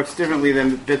B'mino works differently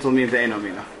than Bittul Min B'eno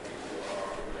Mino.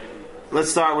 Let's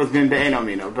start with Min Be'eno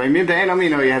Mino. By Min Be'eno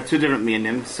Mino, you have two different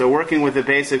minim. So working with the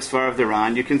basics far of the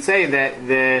Ran, you can say that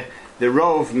the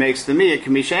rov makes the miyah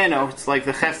kamisheno. It's like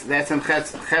the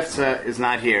chefza is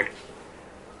not here.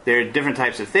 There are different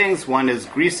types of things. One is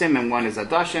grisim and one is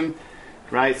adashim,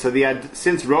 right? So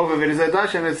since rov of it is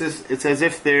adashim, it's as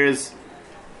if there's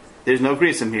no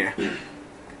grisim here.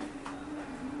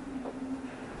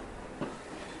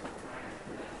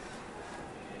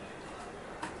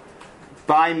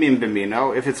 By min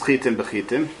b'mino, if it's chitim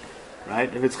b'chitim,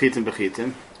 right? If it's chitim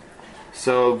b'chitim,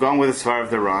 so going with the svar of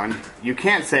the Ran, you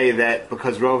can't say that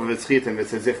because rov of it's chitim,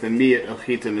 it's as if the miyat of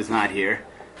chitim is not here.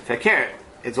 Fakir,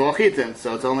 it's all chitim,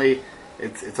 so it's only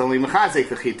mechazik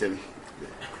the chitim.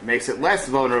 It makes it less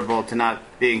vulnerable to not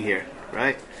being here,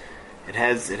 right? It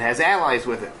has allies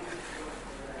with it.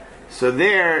 So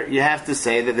there you have to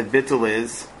say that the bittul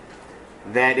is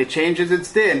that it changes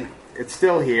its din. It's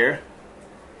still here.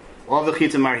 All the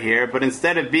chitim are here, but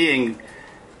instead of being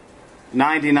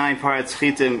 99 parts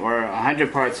chitim or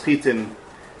 100 parts chitim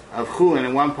of chulin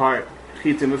and 1 part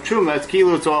chitim of truma, it's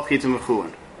kilu, it's all chitim of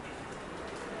chulin.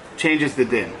 Changes the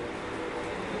din.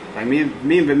 By min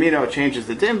b'mino it changes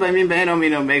the din. By min b'eno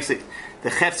mino makes it the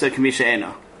chefza k'misha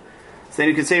eno. So then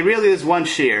you can say really there's one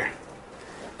shear.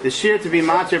 The shear to be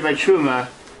matir by truma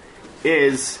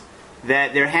is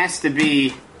that there has to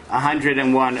be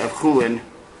 101 of chulin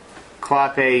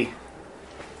klape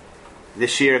the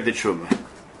shear of the truma.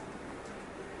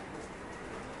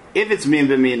 If it's min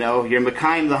b'mino, you're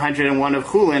mekayim the 101 of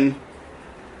chulin,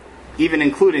 even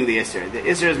including the isser. The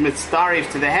isser is mitzdarif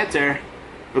to the heter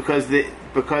because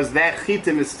that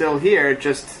chitim is still here.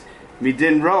 Just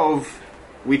midin rov,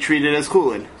 we treat it as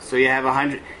chulin. So you have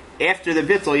 100 after the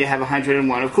bittul. You have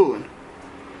 101 of chulin.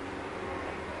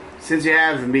 Since you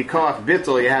have mikoach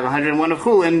bittul, you have 101 of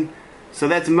chulin. So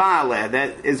that's ma'aleh.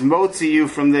 That is motzi you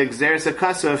from the gzeres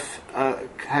hakasuf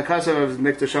of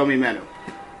mikdashom mimenu.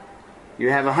 You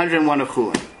have 101 of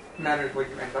chulin. Matters what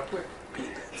you end up with.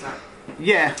 It's not.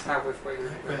 Yeah. Not with what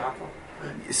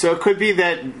you're So it could be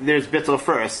that there's bittul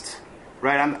first,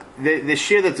 right? The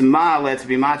shear that's ma'aleh to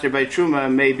be matir by truma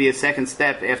may be a second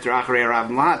step after acharei rav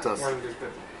mahatos.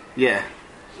 Yeah.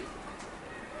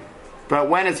 But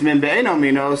when it's min be'eno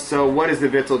mino, so what does the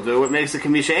bittul do? It makes a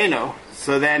kamisha eno.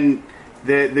 So then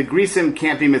the grisim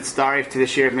can't be mitzdarif to the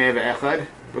shear of me'eva echad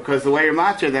because the way you're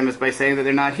matir them is by saying that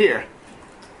they're not here.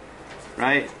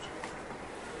 Right?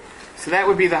 So that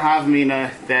would be the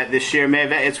havmina that the shear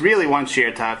meve. It's really one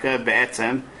shear taka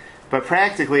be'etzem, but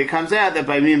practically it comes out that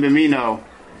by min b'mino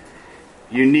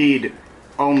you need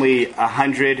only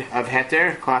 100 of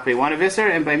heter klape 1 of iser,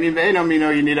 and by min be'eno mino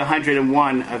you need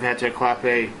 101 of heter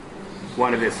klape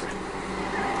 1 of iser.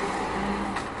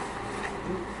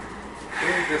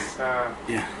 Isn't this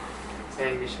Yeah.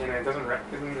 saying mishena? It doesn't.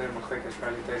 Isn't the machlekes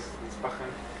ralites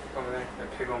tzbachem over there? The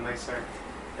pigol meiser.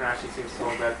 It actually seems to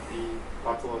hold that the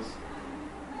bottle is.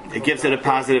 It gives it a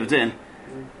positive din.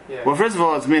 Yeah. Well, first of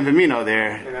all, it's min v'mino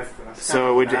there, Yeah, that's the maskana.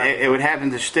 so it would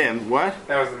happen to shtim. What?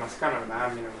 That was the maskana. The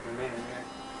hamina was remaining.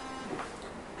 Yeah.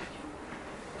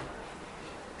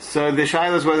 So the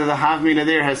shaila is whether the havmina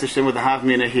there has to shtim with the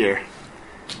havmina here.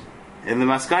 In the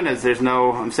maskanas, there's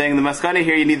no. I'm saying the maskana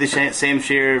here, you need the same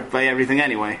shear by everything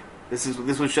anyway. This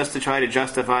was just to try to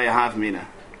justify a havmina,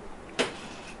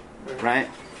 right?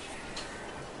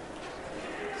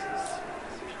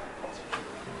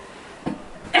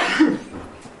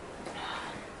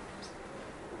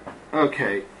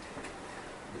 Okay.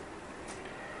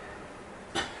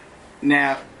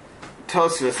 Now,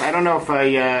 Tosfos, I don't know if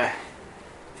I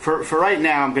for right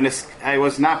now I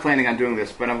was not planning on doing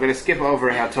this, but I'm gonna skip over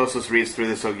how Tosfos reads through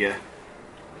the sugya.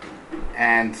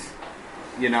 And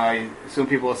I assume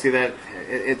people will see that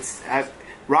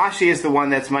Rashi is the one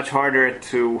that's much harder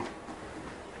to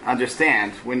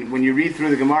understand. When you read through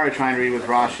the Gemara trying to read with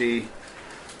Rashi,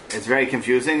 it's very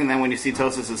confusing, and then when you see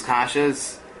Tosfos'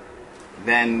 kashas,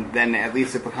 then at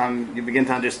least you begin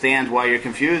to understand why you're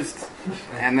confused.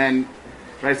 And then,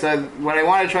 right, so what I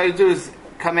want to try to do is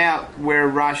come out where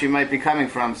Rashi might be coming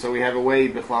from, so we have a way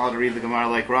b'chlal to read the Gemara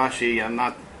like Rashi.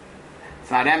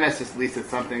 It's not emes, at least it's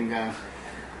something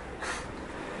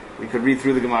we could read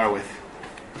through the Gemara with.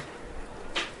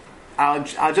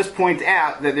 I'll just point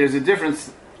out that there's a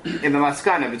difference in the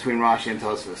maskana between Rashi and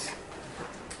Tosfos,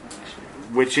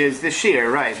 which is the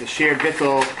shear, right? The shear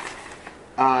bittul.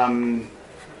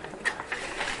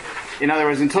 In other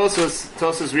words, in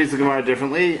Tosfos reads the Gemara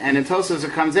differently, and in Tosfos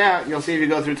it comes out, you'll see if you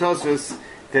go through Tosfos,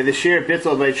 that the shear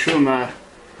bittul by Truma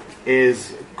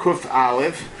is Kuf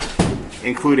Aleph,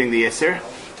 including the Isser,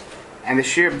 and the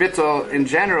shear bittul in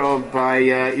general by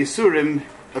Yisurim,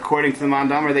 according to the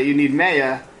Mandamar that you need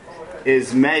Meya,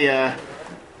 is Meya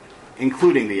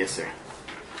including the Isser.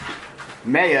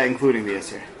 Meya including the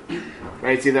Isser.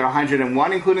 Right? It's either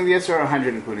 101 including the Isser or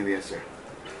 100 including the Isser.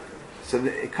 So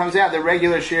it comes out the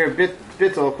regular shear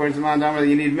bittul, according to the Mandamar, that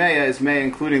you need Meya is Meya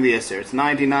including the Isser. It's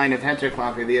 99 of heter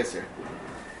klape the Isser.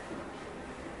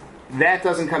 That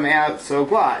doesn't come out so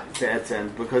glad,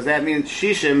 because that means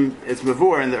Shishim is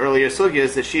Mavur in the earlier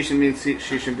sugyas, that Shishim means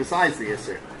Shishim besides the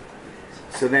Isser.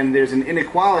 So then there's an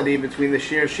inequality between the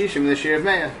shear of Shishim and the shear of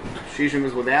Meya. Shishim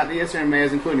is without the Isser and Meya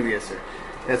is including the Isser.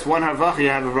 That's one harvach you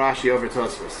have of Rashi over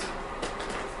Tosfos.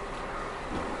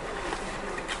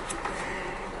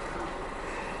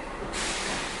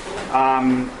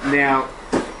 Now,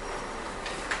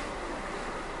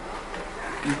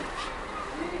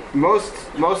 most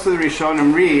of the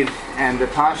Rishonim read, and the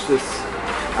pashtus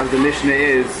of the Mishnah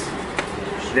is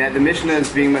that the Mishnah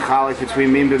is being mechalik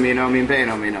between min b'mino and min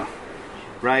be'eno mino.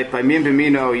 Right? By min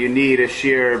b'mino you need a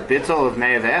sheer bittul of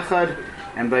me'ah ve'echad,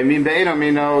 and by min be'eno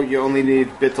mino you only need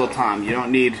bittul tam. You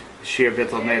don't need sheer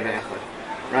bittul of me'ah ve'echad.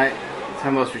 Right? That's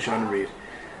how most Rishonim read.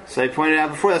 So I pointed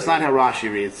out before, that's not how Rashi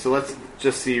reads. So let's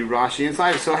just see Rashi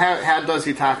inside. So how does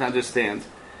Hitach understand?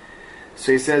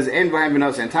 So he says, "Ein b'haim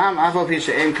b'nos en tam, afal pi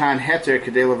she'en kan heter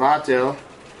k'dei levatel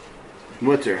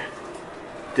mutter.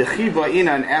 Dechi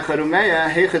ba'inan echad umeya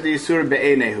heichad yisur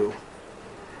be'enehu.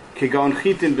 Kigon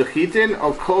chitin b'chitin,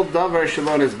 o kol davar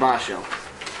shalon es bashel.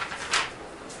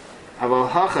 Aval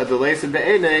hacha d'leisa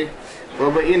be'eneh,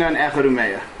 lo ba'inan echad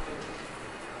umeya."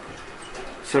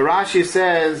 So Rashi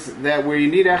says that where you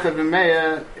need echad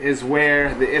umeya is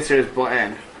where the iser is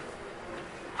ba'en.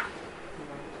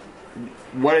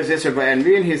 What does iser ba'en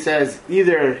mean? He says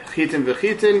either chitin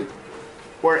v'chitin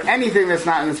or anything that's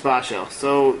not in the spashel.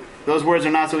 So those words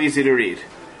are not so easy to read.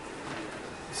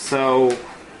 So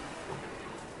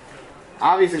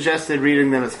Avi suggested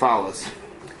reading them as follows: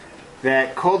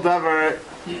 that kol davar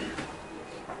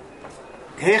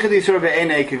heichad yisur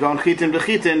be'enei kegon chitin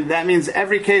b'chitin. That means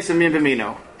every case of min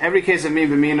b'mino. Every case of min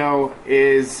b'mino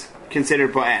is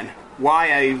considered ba'en.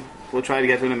 Why? I will try to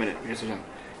get to in a minute.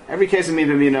 Every case of min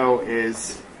b'mino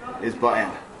is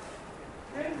ba'en.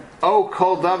 Oh,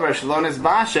 kol davar shalon es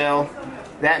bashel.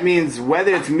 That means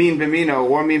whether it's min b'mino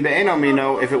or min be'eno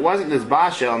mino, if it wasn't this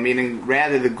bashel, meaning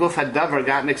rather the guf hadavar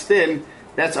got mixed in,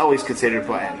 that's always considered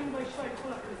ba'en.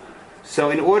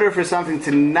 So in order for something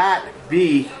to not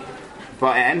be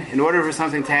ba'en, in order for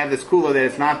something to have this kula that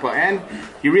it's not ba'en,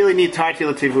 you really need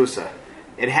tartila tivusa.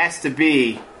 It has to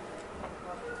be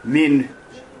min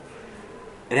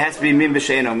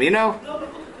b'she'eno mino,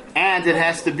 and it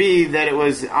has to be that it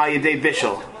was al yedei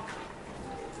bishul.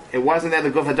 It wasn't that the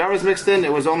guf hadar was mixed in,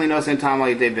 it was only nosen tam al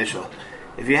yedei bishul.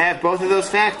 If you have both of those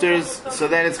factors, so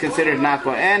then it's considered not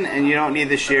ba'en, and you don't need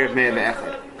the shear of me'ah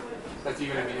ve'echad. That's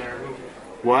even if you didn't remove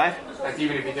it. What? That's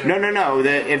even if you didn't. No.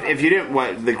 If you didn't,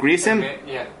 what? The grisim?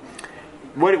 Yeah.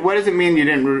 What does it mean you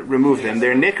didn't remove them?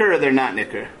 They're nicker or they're not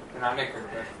nicker? They're not nicker.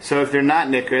 So if they're not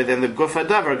nicker, then the guf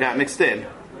hadavar got mixed in.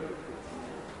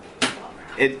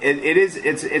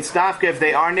 It's dafka if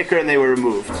they are nicker and they were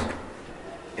removed.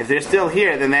 If they're still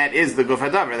here, then that is the guf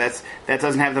hadavar. That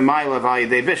doesn't have the mile of al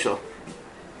yedei bishul.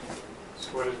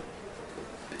 So what is?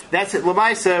 That's it.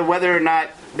 L'maisa, whether or not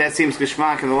that seems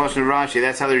geshmak in the lashon of Rashi,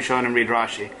 that's how the Rishonim read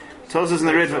Rashi. Tosas in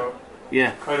the Ritva.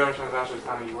 Yeah.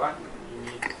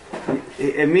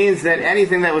 It means that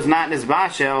anything that was not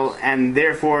nisbashel, and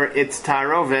therefore its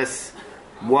tarovis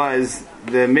was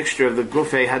the mixture of the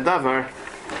gufei hadavar,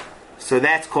 so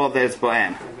that's called that it's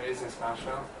ba'en.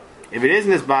 If it is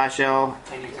nisbashel,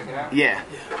 and you took it out? Yeah,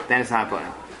 then it's not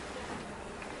ba'en.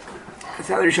 That's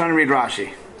how the Rishonim read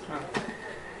Rashi.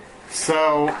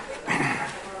 So,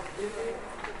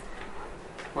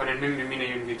 what in min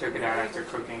b'mino you took it out after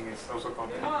cooking is also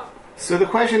called ba'en. So the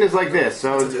question is like this.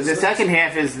 So the second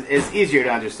half is easier to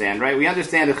understand, right? We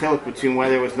understand the chiluk between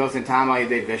whether it was nosen tam al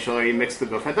yedei bishul or you mix the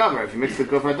guf hadavar. If you mix the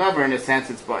guf hadavar, in a sense,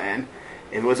 it's ba'en.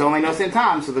 If it was only nosen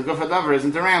tam, so the guf hadavar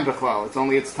isn't around b'chlal. It's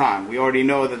only its tam. We already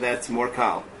know that that's more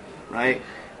kal, right?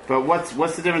 But what's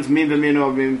the difference min b'mino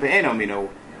or min be'eno mino?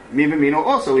 Min b'mino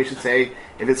also, we should say,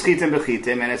 if it's chitim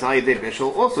b'chitim and it's al yedei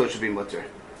bishul, also it should be mutter,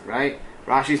 right?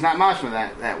 Rashi's not mashma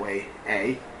that way,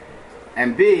 A.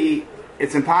 And B,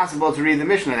 it's impossible to read the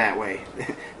Mishnah that way.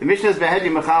 The Mishnah is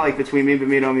behedya mechalik between min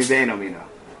b'mino and min be'eno mino,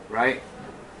 right?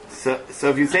 So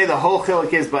if you say the whole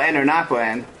chiluk is ba'en or not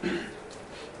ba'en,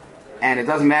 and it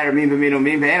doesn't matter min b'mino,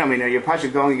 min be'eno mino, you're pasha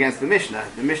going against the Mishnah.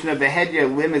 The Mishnah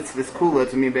behedya limits this kula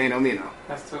to min be'eno mino.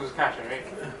 That's Tosas kasha, right?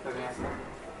 Doesn't answer.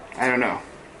 I don't know,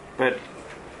 but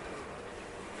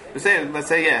let's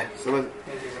say yeah.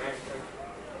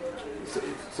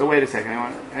 So wait a second.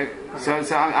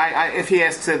 If he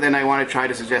asks it, then I want to try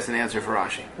to suggest an answer for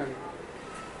Rashi.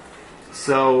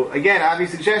 So again, Avi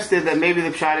suggested that maybe the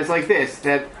pshat is like this: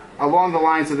 that along the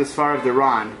lines of the Sfar of the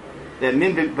Ran, that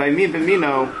by min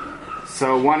b'mino,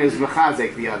 so one is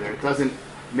mechazek the other. It doesn't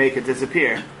make it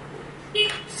disappear.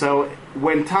 So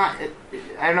when Tom,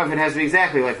 I don't know if it has to be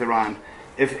exactly like the Ran.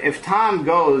 If Tom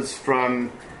goes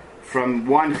from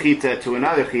one chita to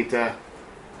another chita,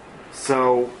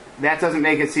 so that doesn't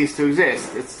make it cease to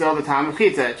exist. It's still the Tam of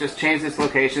Chita. It just changed its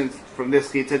location from this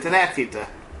Chita to that Chita.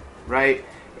 Right?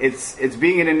 It's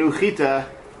being in a new Chita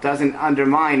doesn't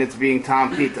undermine its being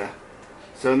Tam Chita.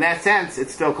 So in that sense,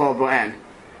 it's still called Bo'en.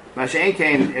 Masha'en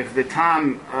Kain, if the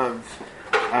Tam of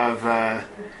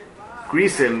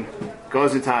Grisim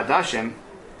goes into Hadashim,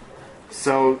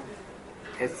 so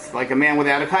it's like a man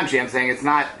without a country. I'm saying it's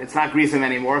not Grisim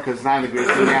anymore because it's not in the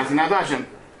Grisim, now it's in Hadashim.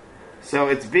 So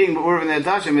it's being Me'urev in the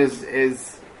Hadashim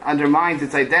is undermines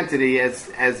its identity as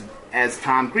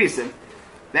Tom Griesim.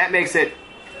 That makes it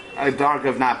a dark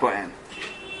of not Bo'en.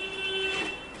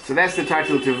 So that's the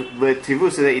Tartil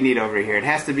Tivusa that you need over here. It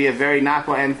has to be a very not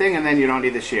Bo'en thing, and then you don't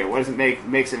need the shear. What does it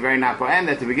makes it very not Bo'en?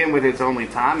 That to begin with, it's only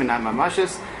Tom and not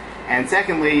Mamashis. And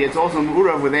secondly, it's also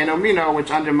Me'urev with Eino Mino, which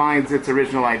undermines its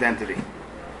original identity.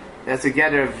 That's a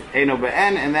getter of Eino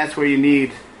Bo'en, and that's where you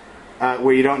need,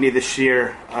 where you don't need the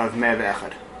shear of Me'ev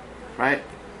Echad. Right?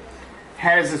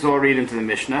 How does this all read into the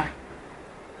Mishnah?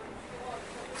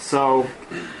 So,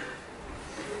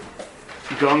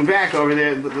 going back over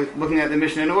there, looking at the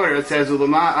Mishnah in order, it says,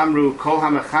 Ulama Amru Kol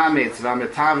HaMechametz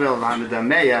V'Ametavel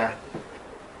V'Amedameya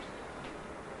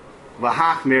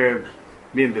V'Hachmir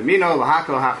Bim B'Mino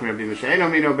V'Hakol Hachmir Bim She'eno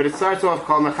Mino, but it starts off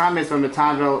Kol Mechametz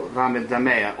V'Ametavel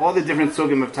V'Amedameya, all the different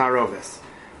sugim of Tarovis.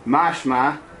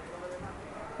 Mashma,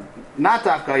 not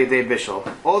Dafka Yedei Bishul,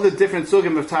 all the different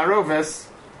sugim of Tarovis,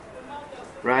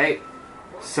 right?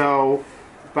 So,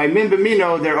 by Min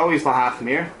B'Mino, they're always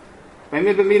L'Hachmir. By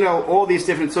Min B'Mino, all these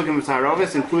different sugim of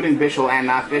Tarovis, including Bishul and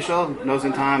not Bishul,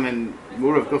 Nozen Tam and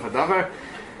Murav Guf Hadavar.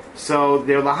 So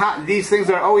these things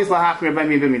are always L'Hachmir by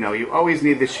Min B'Mino. You always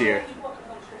need the shear.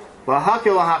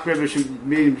 L'Hakil L'Hachmir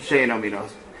B'She'eno Mino.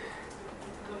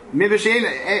 Min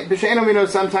B'She'eno Mino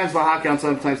sometimes L'Hakil and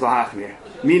sometimes L'Hachmir.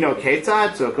 Mino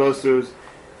Ketzad, so it goes through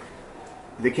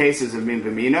the cases of Min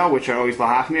B'Mino, which are always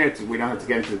L'Hachmir. We don't have to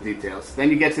get into the details. Then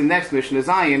you get to the next Mishnah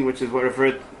Zion, which is what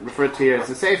referred to here as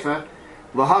the Seifa.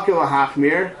 L'Hakil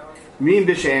L'Hachmir, Min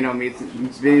B'She'eno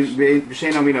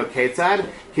Mino Ketzad,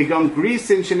 Kigom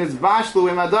Grisin Sheniz Bashlu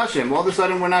Im Adashim. All of a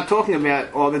sudden we're not talking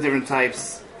about all the different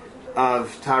types of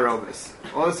Tarovis.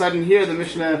 All of a sudden here the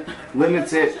Mishnah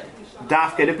limits it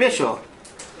Dafka to Bishul,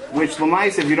 which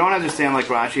Lamais, if you don't understand like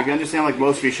Rashi, if you understand like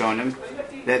most Rishonim,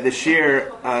 that the shear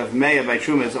of Meya by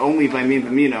Truma is only by Min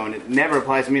B'Mino, and it never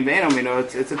applies to Min B'Eno Mino,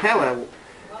 it's a Pele.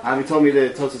 Avi told me the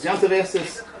Tosas Yantav asked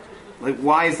this. Like,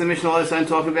 why is the Mishnah all of a sudden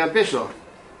talking about Bishul?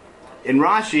 In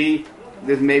Rashi,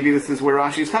 maybe this is where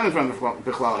Rashi is coming from,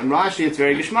 Bichlal. In Rashi, it's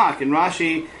very Gishmak. In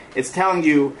Rashi, it's telling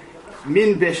you,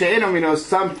 Min B'She'eno Mino,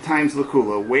 sometimes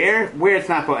L'Kula. Where it's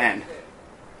not Bo'en.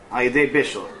 Ayadei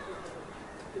Bishul.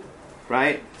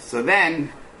 Right? So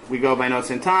then, we go by Notes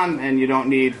and Tam, and you don't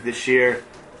need the sheer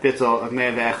bittul of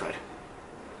Me'ev Echad.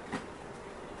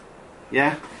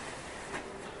 Yeah?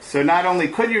 So not only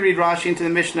could you read Rashi into the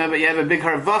Mishnah, but you have a big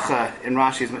harvacha in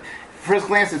Rashi's. First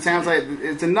glance, it sounds like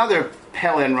it's another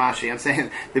pella in Rashi. I'm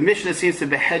saying the Mishnah seems to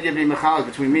behead you mechalek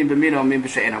between Min B'Mino and Min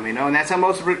B'She'eno Mino, and that's how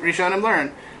most Rishonim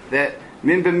learn. That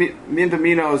Min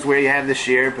B'Mino is where you have the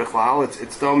sheer b'chlal.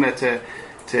 It's doma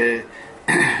to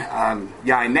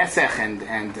Yain Nesech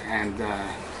and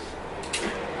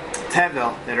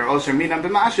Tevel that are Osher Minam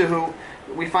B'Masha, who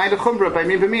we find a Chumrah by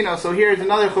Min B'Mino. So here's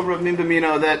another Chumrah of Min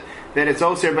B'Mino that it's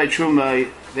Osher by Truma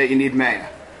that you need Meya.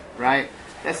 Right?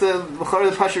 That's the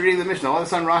Pasha reading the Mishnah. All of a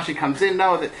sudden Rashi comes in.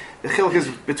 No, the Chiluk is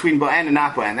between Bo'en and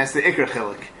not Bo'en. That's the Ikr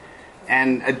Chiluk.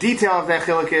 And a detail of that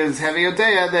Chiluk is Heavy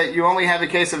Odeya, that you only have a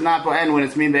case of not Bo'en when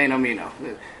it's Min B'Eno Mino.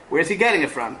 Where's he getting it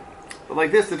from? But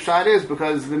like this, the Pshat is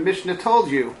because the Mishnah told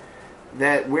you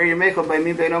that where you're meichel by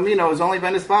Min B'Eno Mino is only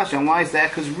by Nisbasha. And why is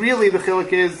that? Because really the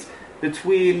chiluk is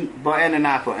between Bo'en and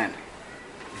not Bo'en.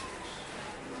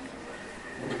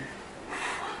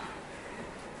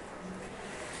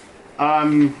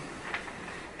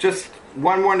 Just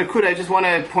one more nakuda. I just want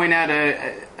to point out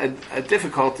a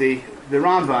difficulty. The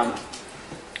Rambam,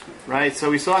 right?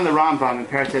 So we saw in the Rambam in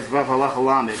Parates Vav Halach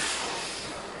Lamed,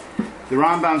 the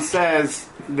Rambam says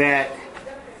that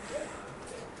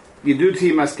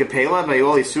Yeduti must kapela by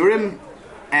all Yisurim,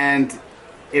 and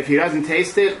if he doesn't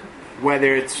taste it,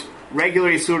 whether it's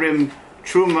regular Yisurim,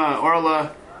 Truma,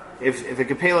 Orla, if the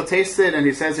kapela tastes it and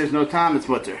he says there's no time, it's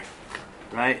mutter,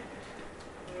 right?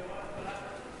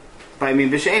 But I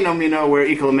mean, B'She'eno Mino, where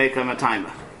Ikal Meka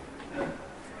Matayma.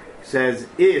 Says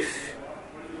if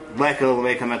Lekal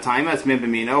Meka Matayma, it's Min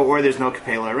B'Mino, or there's no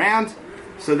kapela around,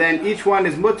 so then each one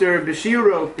is mutter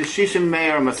B'Shiro, B'Shishim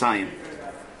Me'ar Masayim.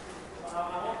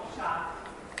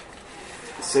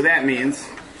 So that means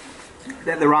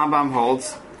that the Rambam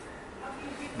holds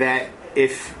that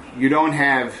if you don't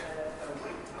have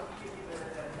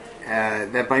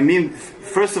that by mean,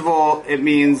 first of all, it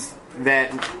means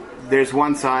that there's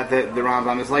one side that the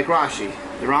Rambam is like Rashi.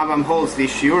 The Rambam holds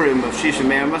these shiurim of Shisha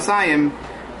Me'ar Masayim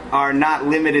are not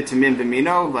limited to Min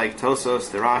B'Mino, like Tosos,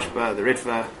 the Rashba, the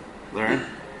Ritva learn.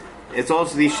 It's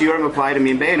also these shiurim apply to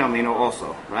Min B'Eno Mino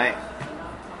also, right?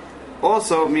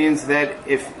 Also, it means that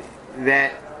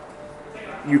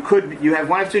you have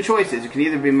one of two choices. You can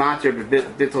either be matir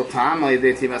bittul tam al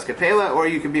yedei timas kapela, or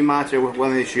you can be matir with one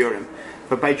of the shiurim.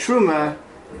 But by truma,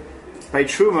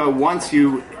 once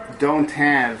you don't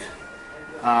have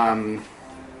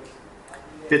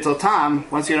bittul tam,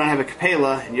 once you don't have a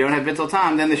kapela and you don't have bittul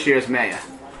tam, then the shir is meya,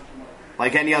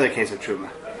 like any other case of truma,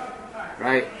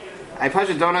 right? I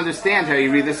Pasha don't understand how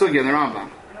you read the sugya in the Rambam,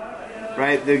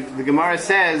 right? The Gemara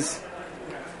says,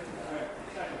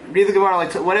 read the Gemara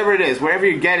like whatever it is, wherever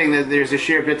you're getting that there's a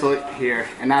shir bittul here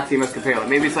and not timas kapela.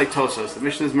 Maybe it's like Tosos. The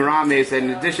Mishnah's Merame is that in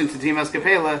addition to timas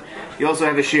kapela, you also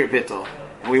have a shir bittul,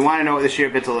 and we want to know what the shir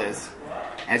bittul is.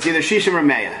 And it's either shishim or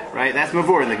meya, right? That's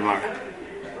mavur in the Gemara.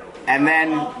 And then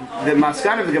the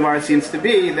maskan of the Gemara seems to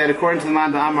be that according to the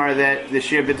Man Amar that the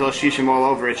shir bittul is shishim all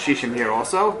over, it's shishim here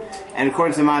also. And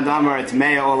according to the Man Amar, it's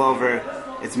meya all over,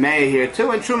 it's meya here too.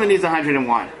 And truma needs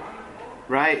 101,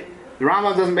 right? The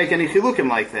Rambam doesn't make any chilukim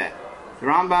like that. The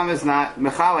Rambam is not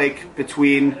mechalik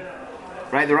between,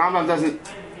 right? The Rambam doesn't.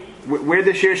 Where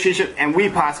the shir shishim and we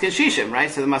paskin shishim, right?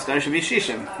 So the maskana should be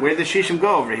shishim. Where does shishim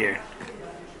go over here?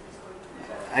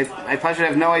 I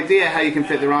have no idea how you can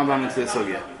fit the Rambam into the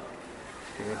sugya.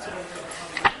 Okay, that's it.